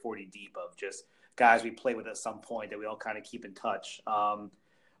 30 or 40 deep of just guys we play with at some point that we all kind of keep in touch. A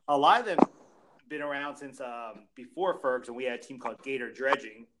lot of them been around since before Fergs, and we had a team called Gator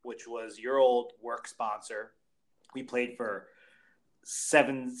Dredging, which was your old work sponsor. We played for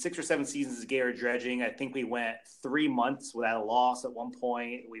 6 or 7 seasons of Gator Dredging. I think we went 3 months without a loss at one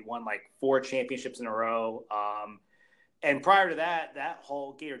point. We won like 4 championships in a row. And prior to that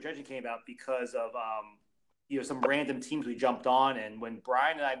whole Gator Dredging came about because of some random teams we jumped on. And when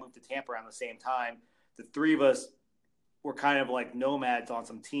Brian and I moved to Tampa around the same time, the 3 of us were kind of like nomads on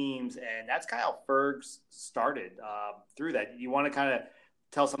some teams, and that's kind of how Fergs started through that. You want to kind of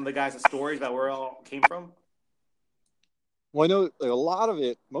tell some of the guys the stories about where it all came from? Well, I know like, a lot of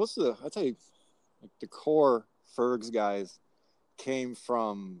it, I'd say like the core Fergs guys came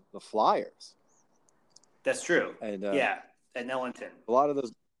from the Flyers. That's true. And yeah, at Ellington. A lot of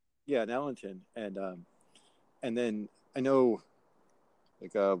those, yeah, in Ellington. And then I know,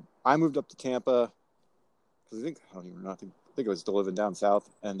 like, I moved up to Tampa because I think I was still living down south.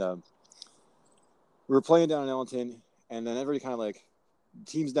 And we were playing down in Ellington, and then everybody kind of like,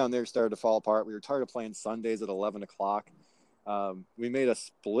 teams down there started to fall apart. We were tired of playing Sundays at 11 o'clock. We made a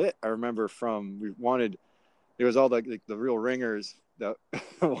split. I remember there was all the real ringers that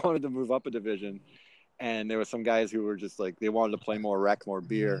wanted to move up a division. And there were some guys who were just like, they wanted to play more rec, more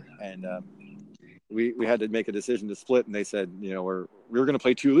beer. And we had to make a decision to split. And they said, we were going to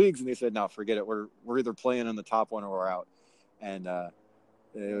play 2 leagues. And they said, no, forget it. We're either playing on the top one or we're out. And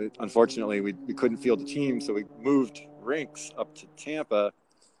unfortunately, we couldn't field a team. So we moved rinks up to Tampa,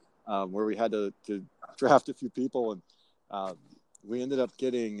 where we had to draft a few people. And we ended up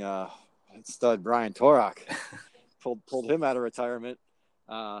getting stud Brian Torok. pulled him out of retirement.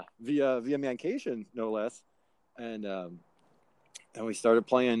 Via Mancation, no less, and we started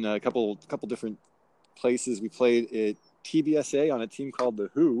playing a couple different places. We played at TBSA on a team called the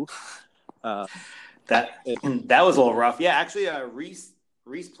Who. That was a little rough. Yeah, actually, Reese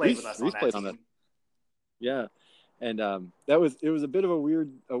played with us on that team. Yeah, and it was a bit of a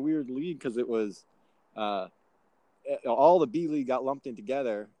weird league because it was all the B League got lumped in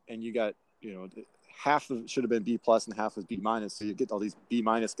together, and you got half of it should have been B plus and half was B minus. So you get all these B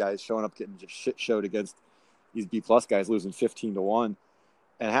minus guys showing up getting just shit showed against these B plus guys, losing 15-1.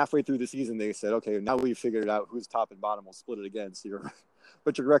 And halfway through the season, they said, okay, now we've figured it out who's top and bottom. We'll split it again. So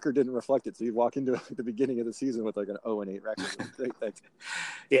but your record didn't reflect it. So you walk into the beginning of the season with like an 0-8 record. Great, thanks.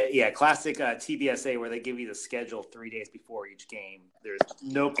 Yeah. Classic TBSA where they give you the schedule 3 days before each game. There's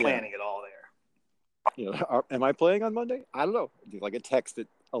no planning at all there. Am I playing on Monday? I don't know. Like a text at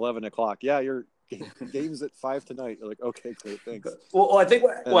 11 o'clock. Yeah, you're game's at 5 tonight. You're like, okay, great, thanks. Well, I think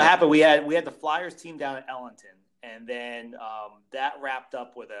what happened, we had the Flyers team down at Ellington, and then that wrapped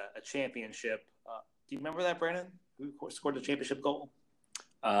up with a championship. Do you remember that, Brandon? Who scored the championship goal?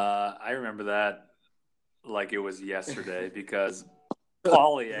 I remember that like it was yesterday because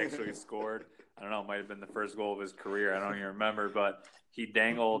Paulie actually scored. I don't know, it might have been the first goal of his career. I don't even remember, but he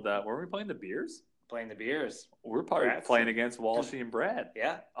dangled. Were we playing the Beers? Playing the Beers. We're probably playing against Walshy and Brad.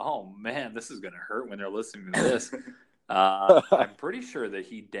 Yeah. Oh, man, this is going to hurt when they're listening to this. I'm pretty sure that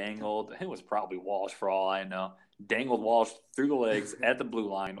he dangled. It was probably Walsh for all I know. Dangled Walsh through the legs at the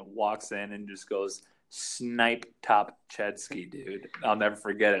blue line, walks in and just goes snipe top Chetsky, dude. I'll never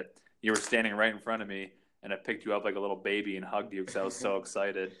forget it. You were standing right in front of me, and I picked you up like a little baby and hugged you because I was so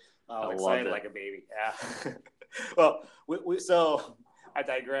excited. Oh, excited like a baby. Yeah. Well, so I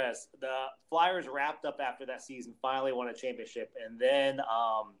digress. The Flyers wrapped up after that season, finally won a championship, and then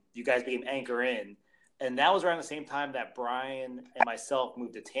you guys became Anchor In, and that was around the same time that Brian and myself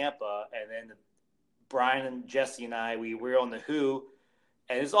moved to Tampa, and then Brian and Jesse and I, we were on the Who,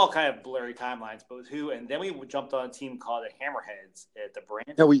 and it's all kind of blurry timelines, but with Who, and then we jumped on a team called the Hammerheads at the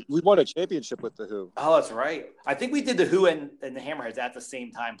Brand. Yeah, we won a championship with the Who. Oh, that's right. I think we did the Who and the Hammerheads at the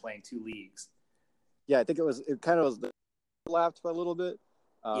same time playing 2 leagues. Yeah, I think it kind of was lapped a little bit.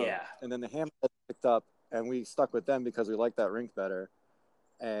 Yeah. And then the Hammerheads picked up, and we stuck with them because we liked that rink better.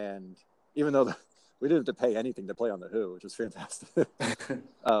 And even though we didn't have to pay anything to play on the Who, which was fantastic.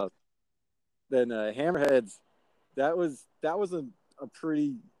 Then Hammerheads, that was a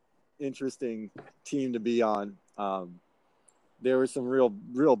pretty interesting team to be on. There were some real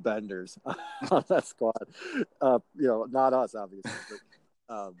benders on that squad. Not us obviously,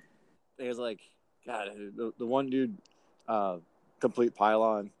 but there's like, God, the one dude, complete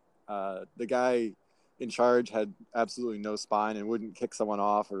pylon. The guy in charge had absolutely no spine and wouldn't kick someone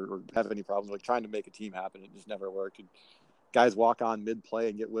off or have any problems. Like trying to make a team happen, it just never worked. And guys walk on mid-play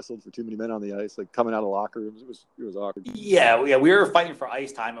and get whistled for too many men on the ice, like coming out of locker rooms. It was awkward. Yeah, we were fighting for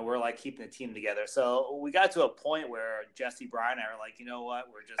ice time, and we're like keeping the team together. So we got to a point where Jesse, Brian, and I were like, you know what?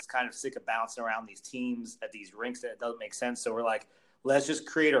 We're just kind of sick of bouncing around these teams at these rinks that doesn't make sense. So we're like, let's just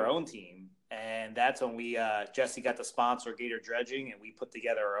create our own team. And that's when Jesse got the sponsor Gator Dredging, and we put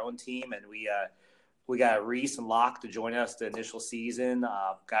together our own team, and we got Reese and Locke to join us the initial season.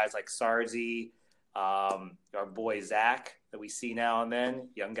 Guys like Sarzi, our boy Zach that we see now and then,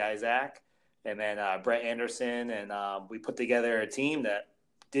 young guy Zach, and then Brett Anderson, and we put together a team that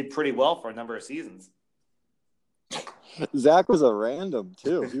did pretty well for a number of seasons. Zach was a random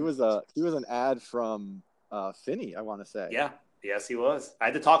too. He was an ad from Finney, I want to say. Yeah. Yes, he was. I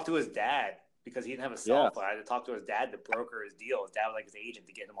had to talk to his dad because he didn't have a cell Yeah. phone. I had to talk to his dad to broker his deal. His dad was like his agent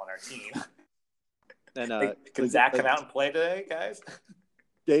to get him on our team. And Can Zach come out and play today, guys?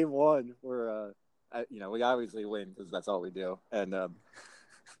 Game one, we're we obviously win because that's all we do, and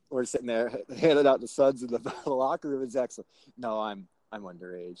we're sitting there handing out the suds in the locker room, and Zach's like, "No, I'm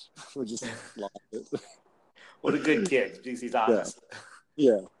underage." We're just lost it. What a good kid. He's honest.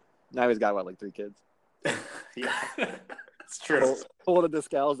 Yeah. Now he's got like 3 kids. Yeah. It's true. Pulling a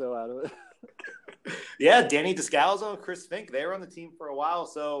Descalzo out of it. Yeah, Danny Descalzo, Chris Fink, they were on the team for a while.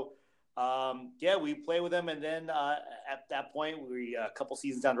 So, we play with them. And then at that point, a couple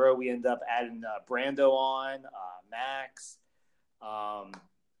seasons down the road, we end up adding Brando on, Max. A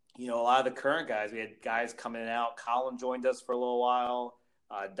lot of the current guys. We had guys coming out. Colin joined us for a little while.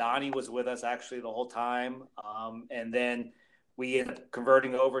 Donnie was with us actually the whole time. And then we ended up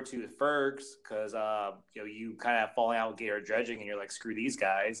converting over to the Fergs because, you kind of have falling out with Gator Dredging and you're like, screw these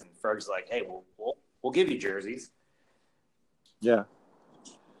guys. And Fergs is like, hey, we'll give you jerseys. Yeah.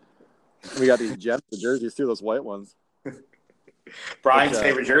 We got these gems of jerseys too, those white ones. Brian's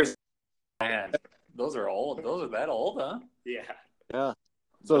favorite jersey. Man, those are old. Those are that old, huh? Yeah. Yeah.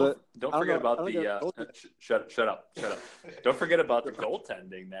 So don't forget about the shut up. Don't forget about the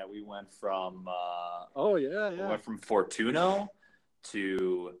goaltending that we went from. We went from Fortuno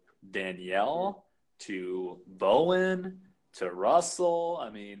to Danielle to Bowen to Russell. I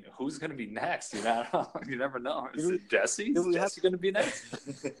mean, who's going to be next? You never know. Is it Jesse? Is Jesse going to be next?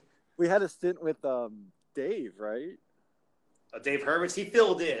 We had a stint with Dave, right? Dave Hurwitz. He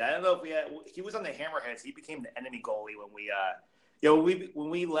filled in. I don't know if he was on the Hammerheads. He became the enemy goalie when we.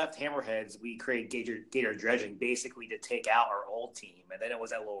 When we left Hammerheads, we created Gator Dredging basically to take out our old team. And then it was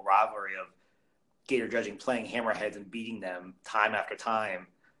that little rivalry of Gator Dredging playing Hammerheads and beating them time after time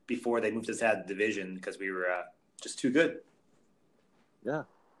before they moved us out of the division because we were just too good. Yeah.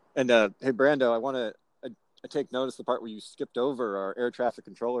 And, hey, Brando, I want to take notice the part where you skipped over our air traffic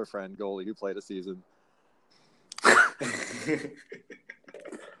controller friend goalie who played a season.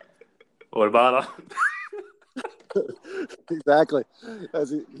 What about him? Exactly.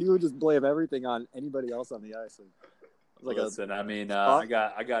 He would just blame everything on anybody else on the ice. Listen, I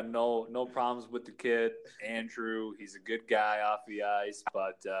got no problems with the kid, Andrew. He's a good guy off the ice,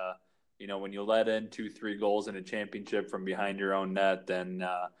 but when you let in 2-3 goals in a championship from behind your own net, then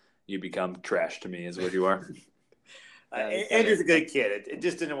you become trash to me, is what you are. Andrew's a good kid. It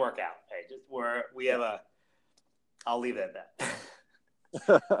just didn't work out. Hey, I'll leave it at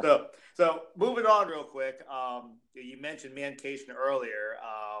that. So moving on real quick, you mentioned Mancation earlier.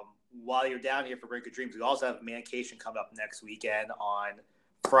 While you're down here for Brink of Dreams, we also have Mancation coming up next weekend on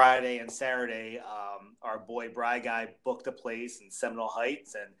Friday and Saturday. Our boy Bry Guy booked a place in Seminole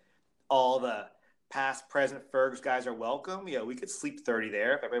Heights, and all the past, present Fergs guys are welcome. We could sleep 30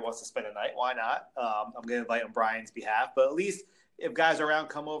 there. If everybody wants to spend a night, why not? I'm going to invite on Brian's behalf, but at least if guys are around,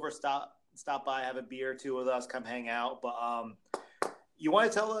 come over, stop by, have a beer or two with us, come hang out. But you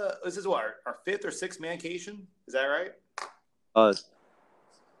want to tell this is what our 5th or 6th Mancation? Is that right?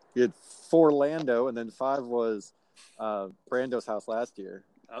 We had 4 Lando, and then 5 was Brando's house last year.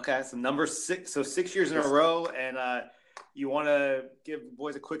 Okay, so number 6. So 6 years in a row, and you want to give the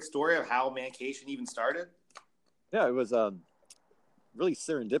boys a quick story of how Mancation even started? Yeah, it was really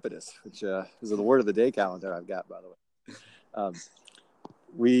serendipitous, which is the word of the day calendar I've got, by the way.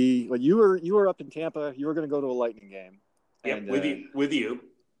 When you were up in Tampa, you were going to go to a Lightning game. Yep, and, with you.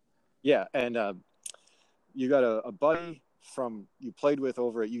 Yeah, and you got a buddy from you played with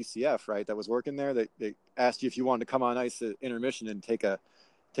over at UCF, right? That was working there. They asked you if you wanted to come on ice at intermission and take a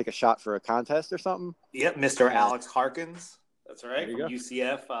shot for a contest or something. Yep, Mr. Alex Harkins. That's right, from go.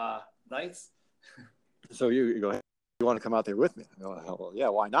 UCF Knights. So you go, you want to come out there with me? I go, well, yeah,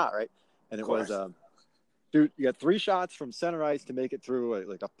 why not, right? And it was, dude, you got 3 shots from center ice to make it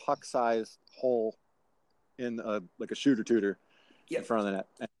through a puck-sized hole in a shooter tutor in front of the net.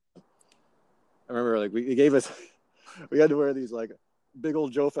 And I remember we had to wear these big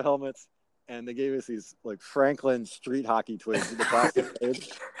old Jofa helmets, and they gave us these Franklin street hockey twigs with the plastic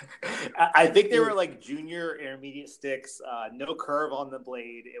blades. I think they were junior intermediate sticks, no curve on the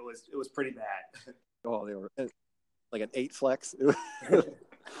blade. It was pretty bad. Oh, they were an 8 flex.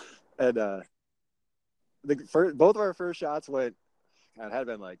 And both of our first shots went. It had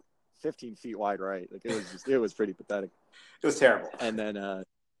been 15 feet wide, right? It was pretty pathetic. It was terrible. And then,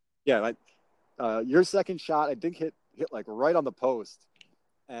 your second shot, I think hit right on the post,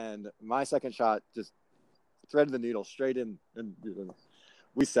 and my second shot just threaded the needle straight in, and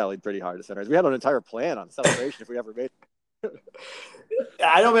we sallied pretty hard to center. We had an entire plan on celebration if we ever made it.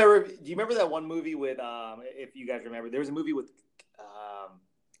 I don't remember. Do you remember that one movie with, if you guys remember, there was a movie with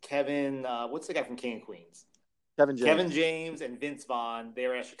Kevin, what's the guy from King of Queens? Kevin James and Vince Vaughn. They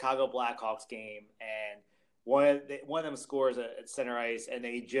were at a Chicago Blackhawks game, and one of them scores at center ice, and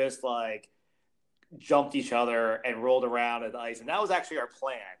they just like jumped each other and rolled around at the ice. And that was actually our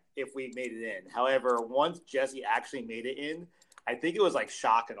plan if we made it in. However, once Jesse actually made it in, I think it was like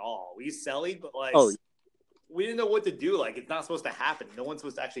shock and awe. We sellied, but like we didn't know what to do. Like, it's not supposed to happen. No one's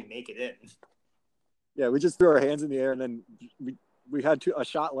supposed to actually make it in. Yeah, we just threw our hands in the air, and then we had a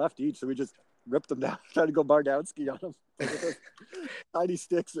shot left each, so we just ripped them down, tried to go Bardowski on them. Tiny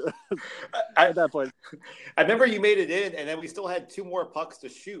sticks at that point. I remember you made it in, and then we still had 2 more pucks to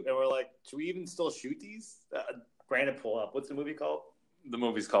shoot, and we're like, should we even still shoot these? Brandon, pull up. What's the movie called? The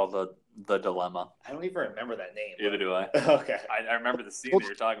movie's called The Dilemma. I don't even remember that name. Neither do I. Okay. I remember the scene that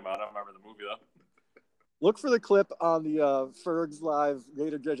you're talking about. I don't remember the movie, though. Look for the clip on the Fergs Live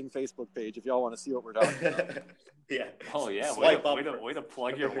Gator Dredging Facebook page if y'all want to see what we're talking about. Yeah. Oh, yeah. Way to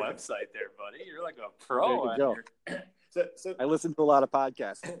plug your website there, buddy. You're like a pro. There you go. So I listen to a lot of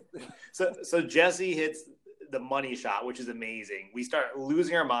podcasts. So Jesse hits the money shot, which is amazing. We start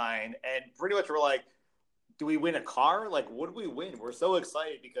losing our mind, and pretty much we're like, do we win a car? Like, what do we win? We're so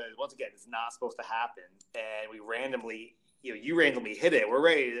excited because, once again, it's not supposed to happen. And we randomly, you randomly hit it. We're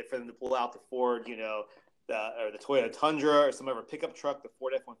ready for them to pull out the Ford, or the Toyota Tundra or some other pickup truck, the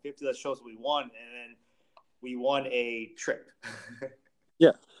Ford F-150. That shows we won. And then we won a trip.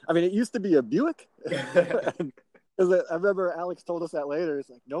 Yeah. I mean, it used to be a Buick. Because I remember Alex told us that later. It's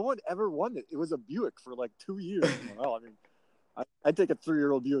like, no one ever won it. It was a Buick for like 2 years. Well, I mean, I'd take a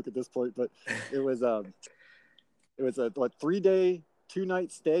 3-year-old Buick at this point, but it was a 3-day,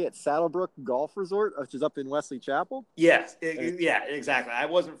 2-night stay at Saddlebrook Golf Resort, which is up in Wesley Chapel. Yes, yeah, exactly. I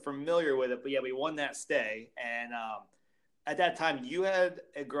wasn't familiar with it, but yeah, we won that stay. And at that time, you had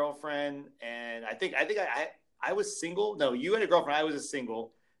a girlfriend, and I think I was single. No, you had a girlfriend. I was a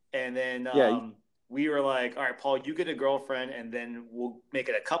single, and then we were like, all right, Paul, you get a girlfriend, and then we'll make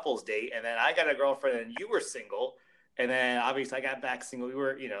it a couples date. And then I got a girlfriend, and you were single, and then obviously I got back single. We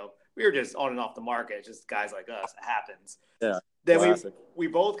were just on and off the market. It's just guys like us. It happens. Yeah. Then we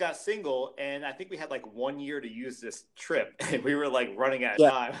both got single, and I think we had like 1 year to use this trip, and we were like running out of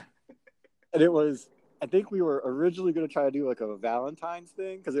time. And it was, I think we were originally going to try to do like a Valentine's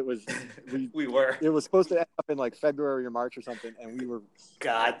thing because it was it was supposed to end up in like February or March or something, and we were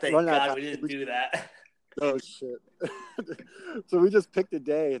thank God we didn't do that. Oh shit! So we just picked a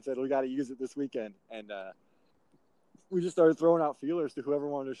day and said we got to use it this weekend, and we just started throwing out feelers to whoever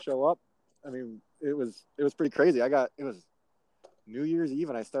wanted to show up. I mean, it was pretty crazy. It was New Year's Eve,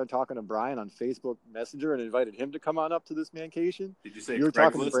 and I started talking to Brian on Facebook Messenger and invited him to come on up to this mancation. Did you say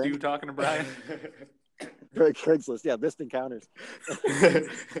Craigslist? You talking to Brian? Craigslist, yeah, Missed Encounters.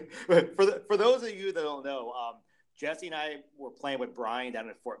 For those of you that don't know, Jesse and I were playing with Brian down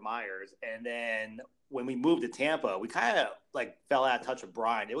at Fort Myers, and then when we moved to Tampa, we kind of like fell out of touch with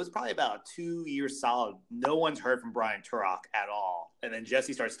Brian. It was probably about 2 years solid. No one's heard from Brian Turok at all, and then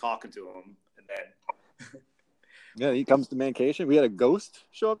Jesse starts talking to him, and then yeah, he comes to Mancation. We had a ghost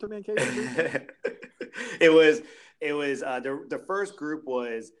show up to Mancation. It was the first group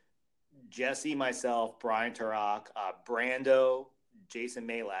was Jesse, myself, Brian Turok, Brando, Jason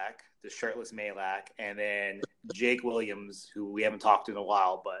Malak, the shirtless Malak, and then Jake Williams, who we haven't talked to in a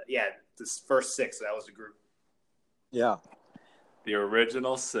while. But yeah, this first 6, that was the group. Yeah. The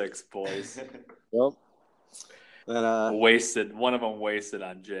original 6, boys. Yep. And, one of them wasted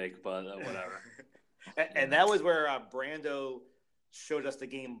on Jake, but whatever. And that was where Brando showed us the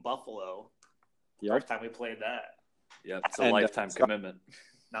game Buffalo. Yep. First time we played that. Yep, it's a lifetime commitment.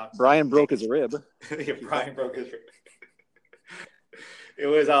 Now, Brian broke his rib. Yeah, Brian broke his rib. It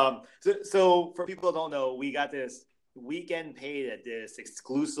was so for people who don't know, we got this weekend paid at this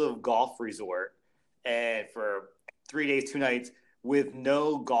exclusive golf resort, and for 3 days, 2 nights with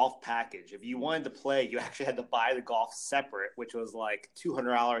no golf package. If you wanted to play, you actually had to buy the golf separate, which was like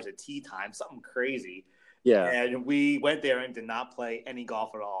 $200 a tee time, something crazy. Yeah. And we went there and did not play any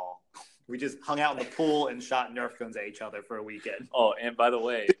golf at all. We just hung out in the pool and shot Nerf guns at each other for a weekend. Oh, and by the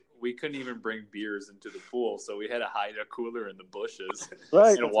way, we couldn't even bring beers into the pool, so we had to hide a cooler in the bushes.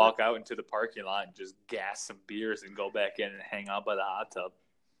 Right. And walk out into the parking lot and just gas some beers and go back in and hang out by the hot tub.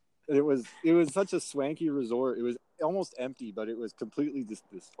 It was such a swanky resort. It was almost empty, but it was completely this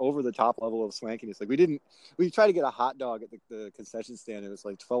over the top level of swankiness. Like we tried to get a hot dog at the concession stand. It was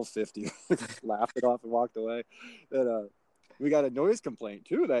like $12.50. Laughed it off and walked away. And we got a noise complaint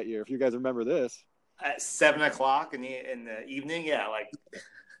too that year. If you guys remember this, at 7:00 in the evening, yeah, like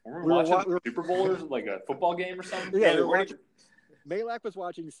Were we watching Super Bowl or like a football game or something? Yeah, we were watching. Malak was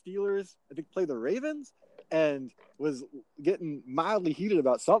watching Steelers, I think, play the Ravens, and was getting mildly heated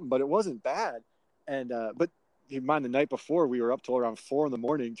about something, but it wasn't bad. And but keep in mind, the night before, we were up till around 4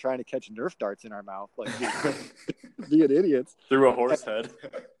 a.m. trying to catch Nerf darts in our mouth, like being idiots. Through a horse head.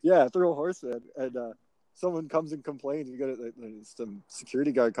 Yeah, through a horse head. And someone comes and complains. Some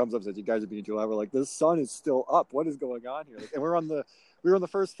security guard comes up and says, "You guys are being too loud." We're like, "The sun is still up. What is going on here?" Like, and we were on the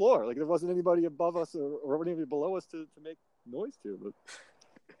first floor. Like, there wasn't anybody above us or anybody below us to make noise to. But.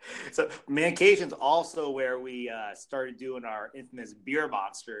 So Mancation's also where we started doing our infamous beer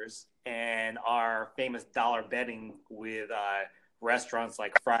monsters and our famous dollar betting with restaurants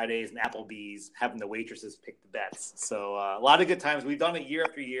like Fridays and Applebee's, having the waitresses pick the bets. So a lot of good times. We've done it year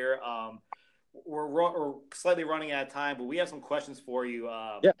after year. We're slightly running out of time, but we have some questions for you.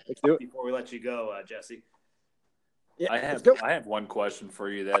 Let's do it before we let you go, Jesse. Yeah, I have one question for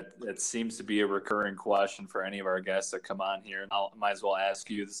you that seems to be a recurring question for any of our guests that come on here, and I might as well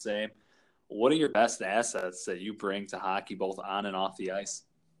ask you the same. What are your best assets that you bring to hockey, both on and off the ice?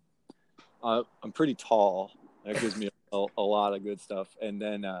 I'm pretty tall. That gives me a lot of good stuff. And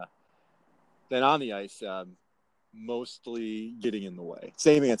then on the ice, mostly getting in the way.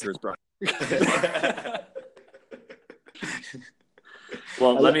 Same answer as Brian.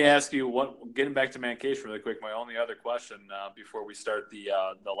 Well, let me ask you, getting back to Mancation really quick, my only other question before we start the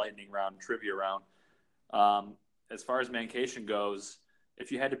lightning round, trivia round. As far as Mancation goes,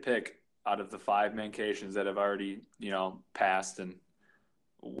 if you had to pick out of the 5 Mancations that have already, passed, and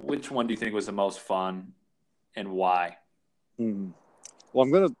which one do you think was the most fun and why? Well,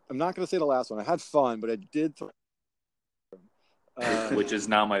 I'm not gonna say the last one. I had fun, but I did. Which is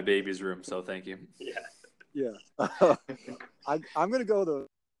now my baby's room, so thank you. Yeah. I'm going to go the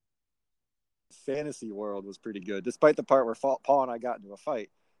fantasy world was pretty good, despite the part where Paul and I got into a fight.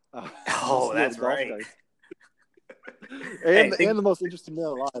 That's right. And the most interesting man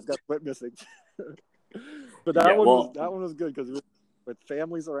alive got quit missing. But that one was good because with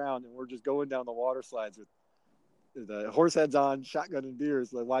families around and we're just going down the water slides with the horse heads on, shotgun and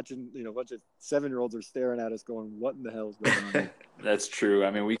beers, like watching, a bunch of 7-year-olds are staring at us going, "What in the hell is going on?" That's true.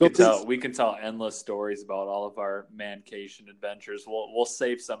 I mean, we can tell endless stories about all of our Mancation adventures. We'll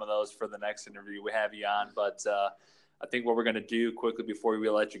save some of those for the next interview we have you on. But I think what we're going to do quickly before we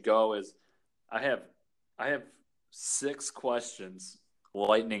let you go is I have 6 questions,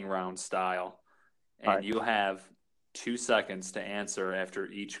 lightning round style, and you have 2 seconds to answer after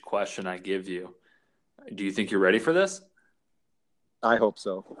each question I give you. Do you think you're ready for this? I hope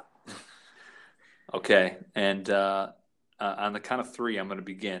so. Okay. And on the count of 3, I'm going to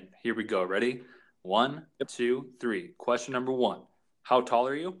begin. Here we go. Ready? 1, 2, 3. Question number 1. How tall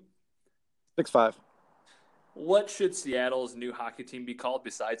are you? 6'5". What should Seattle's new hockey team be called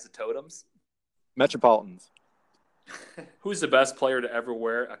besides the Totems? Metropolitans. Who's the best player to ever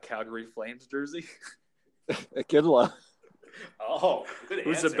wear a Calgary Flames jersey? Good luck. Oh, good answer.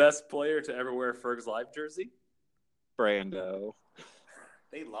 Who's the best player to ever wear a Ferg's Live jersey? Brando.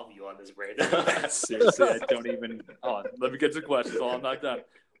 They love you on this, Brando. Seriously, I don't even. Oh, let me get to the questions. I'm not done.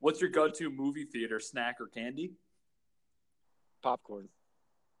 What's your go-to movie theater snack or candy? Popcorn.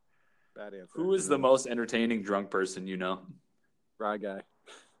 Bad answer. Who is the most entertaining drunk person you know? Rye guy.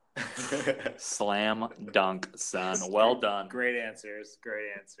 Slam dunk, son. Well done. Great answers.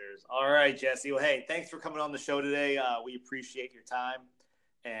 All right, Jesse. Well, hey, thanks for coming on the show today. We appreciate your time,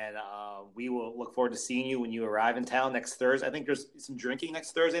 and we will look forward to seeing you when you arrive in town next Thursday. I think there's some drinking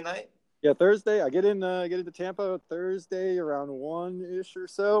next Thursday night. Yeah, Thursday. I get into Tampa Thursday around 1-ish or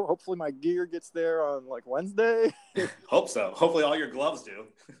so. Hopefully my gear gets there on like Wednesday. Hope so. Hopefully all your gloves do.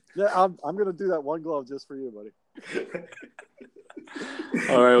 Yeah, I'm gonna do that one glove just for you, buddy.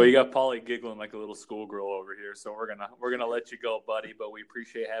 All right, well, you got Paulie giggling like a little schoolgirl over here, so we're gonna let you go, buddy. But we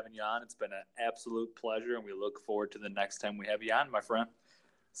appreciate having you on. It's been an absolute pleasure, and we look forward to the next time we have you on, my friend.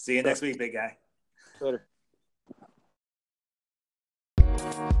 See you next week, big guy. Later.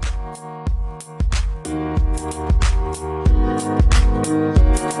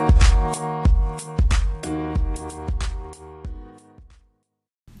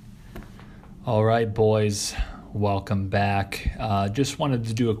 All right, boys. Welcome back. Just wanted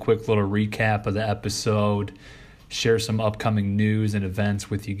to do a quick little recap of the episode, share some upcoming news and events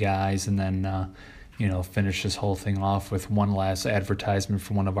with you guys, and then, finish this whole thing off with one last advertisement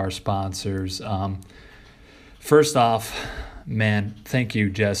from one of our sponsors. First off, man, thank you,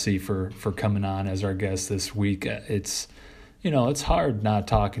 Jesse, for coming on as our guest this week. It's hard not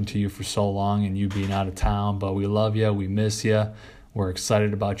talking to you for so long and you being out of town, but we love you. We miss you. We're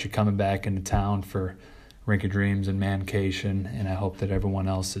excited about you coming back into town for Rink of Dreams and Mancation, and I hope that everyone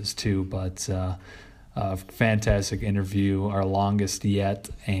else is too. But fantastic interview, our longest yet,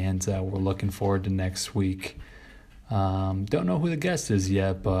 and we're looking forward to next week. Don't know who the guest is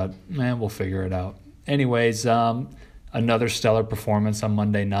yet, but we'll figure it out. Anyways, another stellar performance on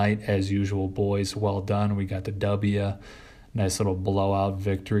Monday night, as usual, boys. Well done. We got the W. Nice little blowout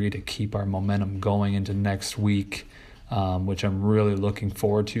victory to keep our momentum going into next week, which I'm really looking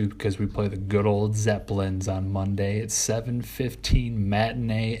forward to because we play the good old Zeppelins on Monday at 7:15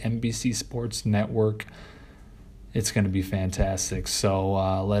 matinee, NBC Sports Network. It's going to be fantastic.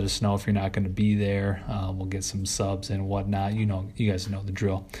 So let us know if you're not going to be there. We'll get some subs and whatnot. You guys know the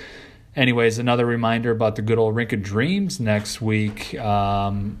drill. Anyways, another reminder about the good old Rink of Dreams next week.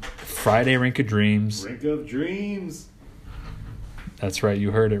 Friday, Rink of Dreams. Rink of Dreams. That's right. You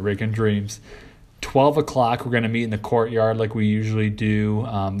heard it, Rink of Dreams. 12 o'clock, we're going to meet in the courtyard like we usually do.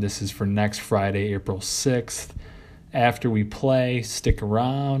 This is for next Friday, April 6th. After we play, stick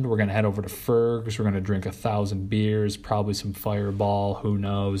around. We're going to head over to Ferg's. We're going to drink 1,000 beers, probably some Fireball, who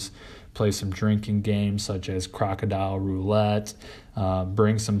knows. Play some drinking games such as Crocodile Roulette.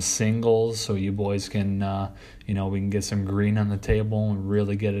 Bring some singles so you boys can, we can get some green on the table and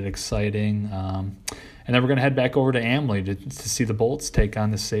really get it exciting. And then we're going to head back over to Amalie to see the Bolts take on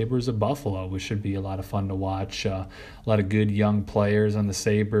the Sabres of Buffalo, which should be a lot of fun to watch. A lot of good young players on the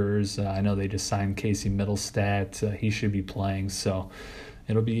Sabres. I know they just signed Casey Middlestat. He should be playing, so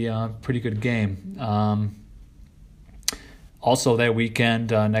it'll be a pretty good game. Also that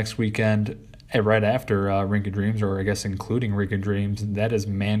weekend, next weekend, right after Rink of Dreams, or I guess including Rink of Dreams, that is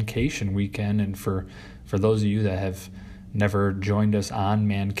Mancation weekend. And for those of you that have never joined us on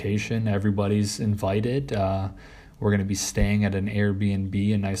Mancation, everybody's invited. We're going to be staying at an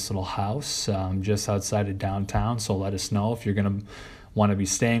Airbnb, a nice little house just outside of downtown. So let us know if you're going to want to be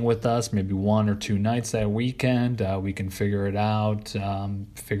staying with us, maybe 1 or 2 nights that weekend. We can figure it out,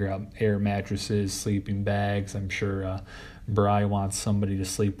 figure out air mattresses, sleeping bags. I'm sure Bri wants somebody to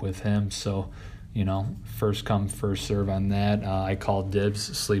sleep with him. So, first come, first serve on that. I call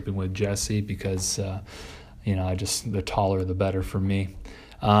dibs sleeping with Jesse because the taller the better for me.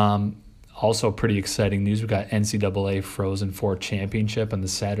 Also pretty exciting news. We got NCAA Frozen Four Championship on the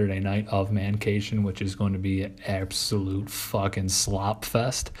Saturday night of Mancation, which is going to be an absolute fucking slop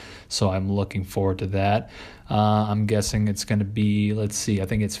fest. So I'm looking forward to that. I'm guessing it's going to be, let's see, I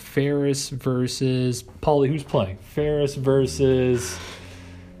think it's Ferris versus, Paulie, who's playing? Ferris versus,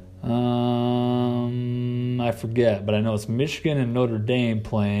 I forget, but I know it's Michigan and Notre Dame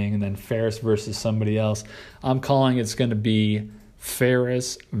playing, and then Ferris versus somebody else. I'm calling it's going to be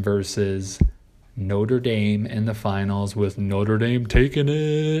Ferris versus Notre Dame in the finals, with Notre Dame taking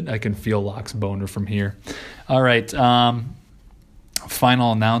it. I can feel Locke's boner from here. All right,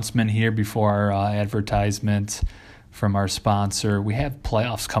 final announcement here before our advertisement from our sponsor. We have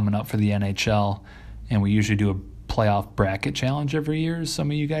playoffs coming up for the NHL, and we usually do a playoff bracket challenge every year, as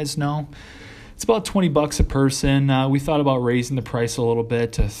some of you guys know. It's about $20 a person. We thought about raising the price a little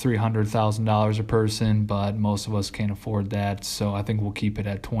bit to $300,000 a person, but most of us can't afford that, so I think we'll keep it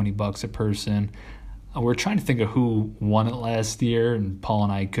at $20 a person. We're trying to think of who won it last year, and Paul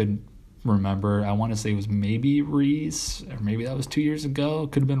and I couldn't remember. I want to say it was maybe Reese, or maybe that was 2 years ago.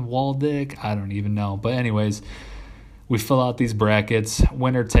 It could have been Waldick. I don't even know. But anyways, we fill out these brackets,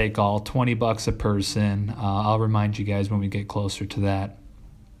 winner take all, $20 a person. I'll remind you guys when we get closer to that.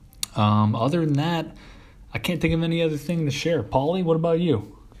 Other than that, I can't think of any other thing to share. Paulie, what about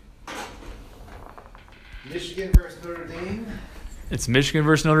you? Michigan versus Notre Dame. It's Michigan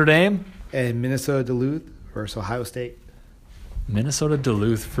versus Notre Dame? And Minnesota Duluth versus Ohio State. Minnesota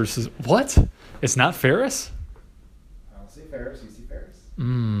Duluth versus what? It's not Ferris? I don't see Ferris. You see Ferris?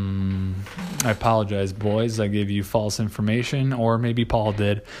 I apologize, boys. I gave you false information, or maybe Paul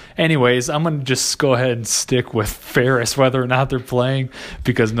did. Anyways, I'm going to just go ahead and stick with Ferris, whether or not they're playing,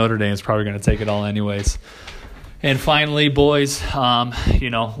 because Notre Dame is probably going to take it all anyways. And finally, boys,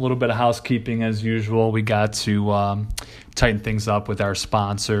 a little bit of housekeeping as usual. We got to tighten things up with our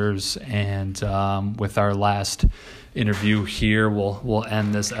sponsors, and with our last interview here, we'll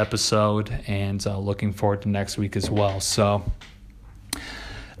end this episode, and looking forward to next week as well. So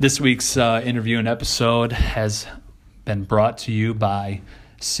this week's interview and episode has been brought to you by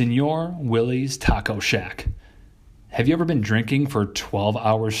Senor Willie's Taco Shack. Have you ever been drinking for 12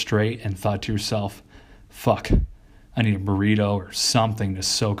 hours straight and thought to yourself, fuck, I need a burrito or something to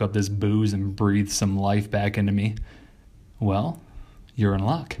soak up this booze and breathe some life back into me? Well, you're in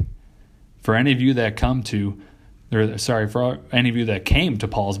luck. For any of you that came to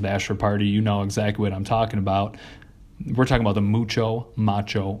Paul's bachelor party, you know exactly what I'm talking about. We're talking about the Mucho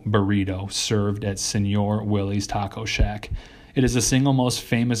Macho Burrito served at Senor Willie's Taco Shack. It is the single most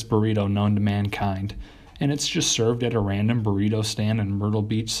famous burrito known to mankind, and it's just served at a random burrito stand in Myrtle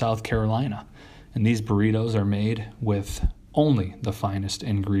Beach, South Carolina. And these burritos are made with only the finest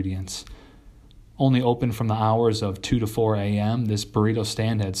ingredients. Only open from the hours of 2 to 4 a.m., this burrito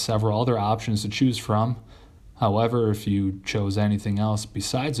stand had several other options to choose from. However, if you chose anything else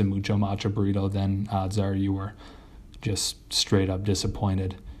besides a Mucho Macho burrito, then odds are you were just straight up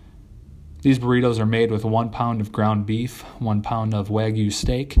disappointed. These burritos are made with 1 pound of ground beef, 1 pound of Wagyu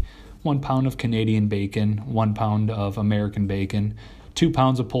steak, 1 pound of Canadian bacon, 1 pound of American bacon, 2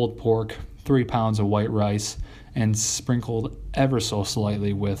 pounds of pulled pork, 3 pounds of white rice, and sprinkled ever so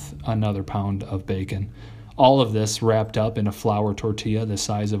slightly with another pound of bacon. All of this wrapped up in a flour tortilla the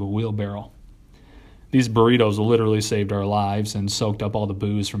size of a wheelbarrow. These burritos literally saved our lives and soaked up all the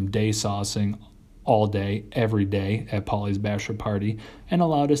booze from day saucing all day, every day at Polly's bachelor party and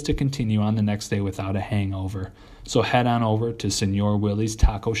allowed us to continue on the next day without a hangover. So head on over to Senor Willie's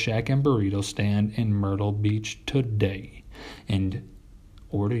Taco Shack and Burrito Stand in Myrtle Beach today and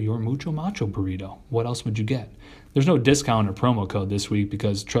order your Mucho Macho burrito. What else would you get? There's no discount or promo code this week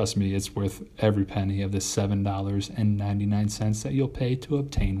because, trust me, it's worth every penny of the $7.99 that you'll pay to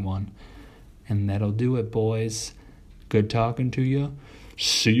obtain one. And that'll do it, boys. Good talking to you.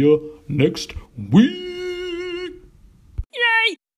 See you next week.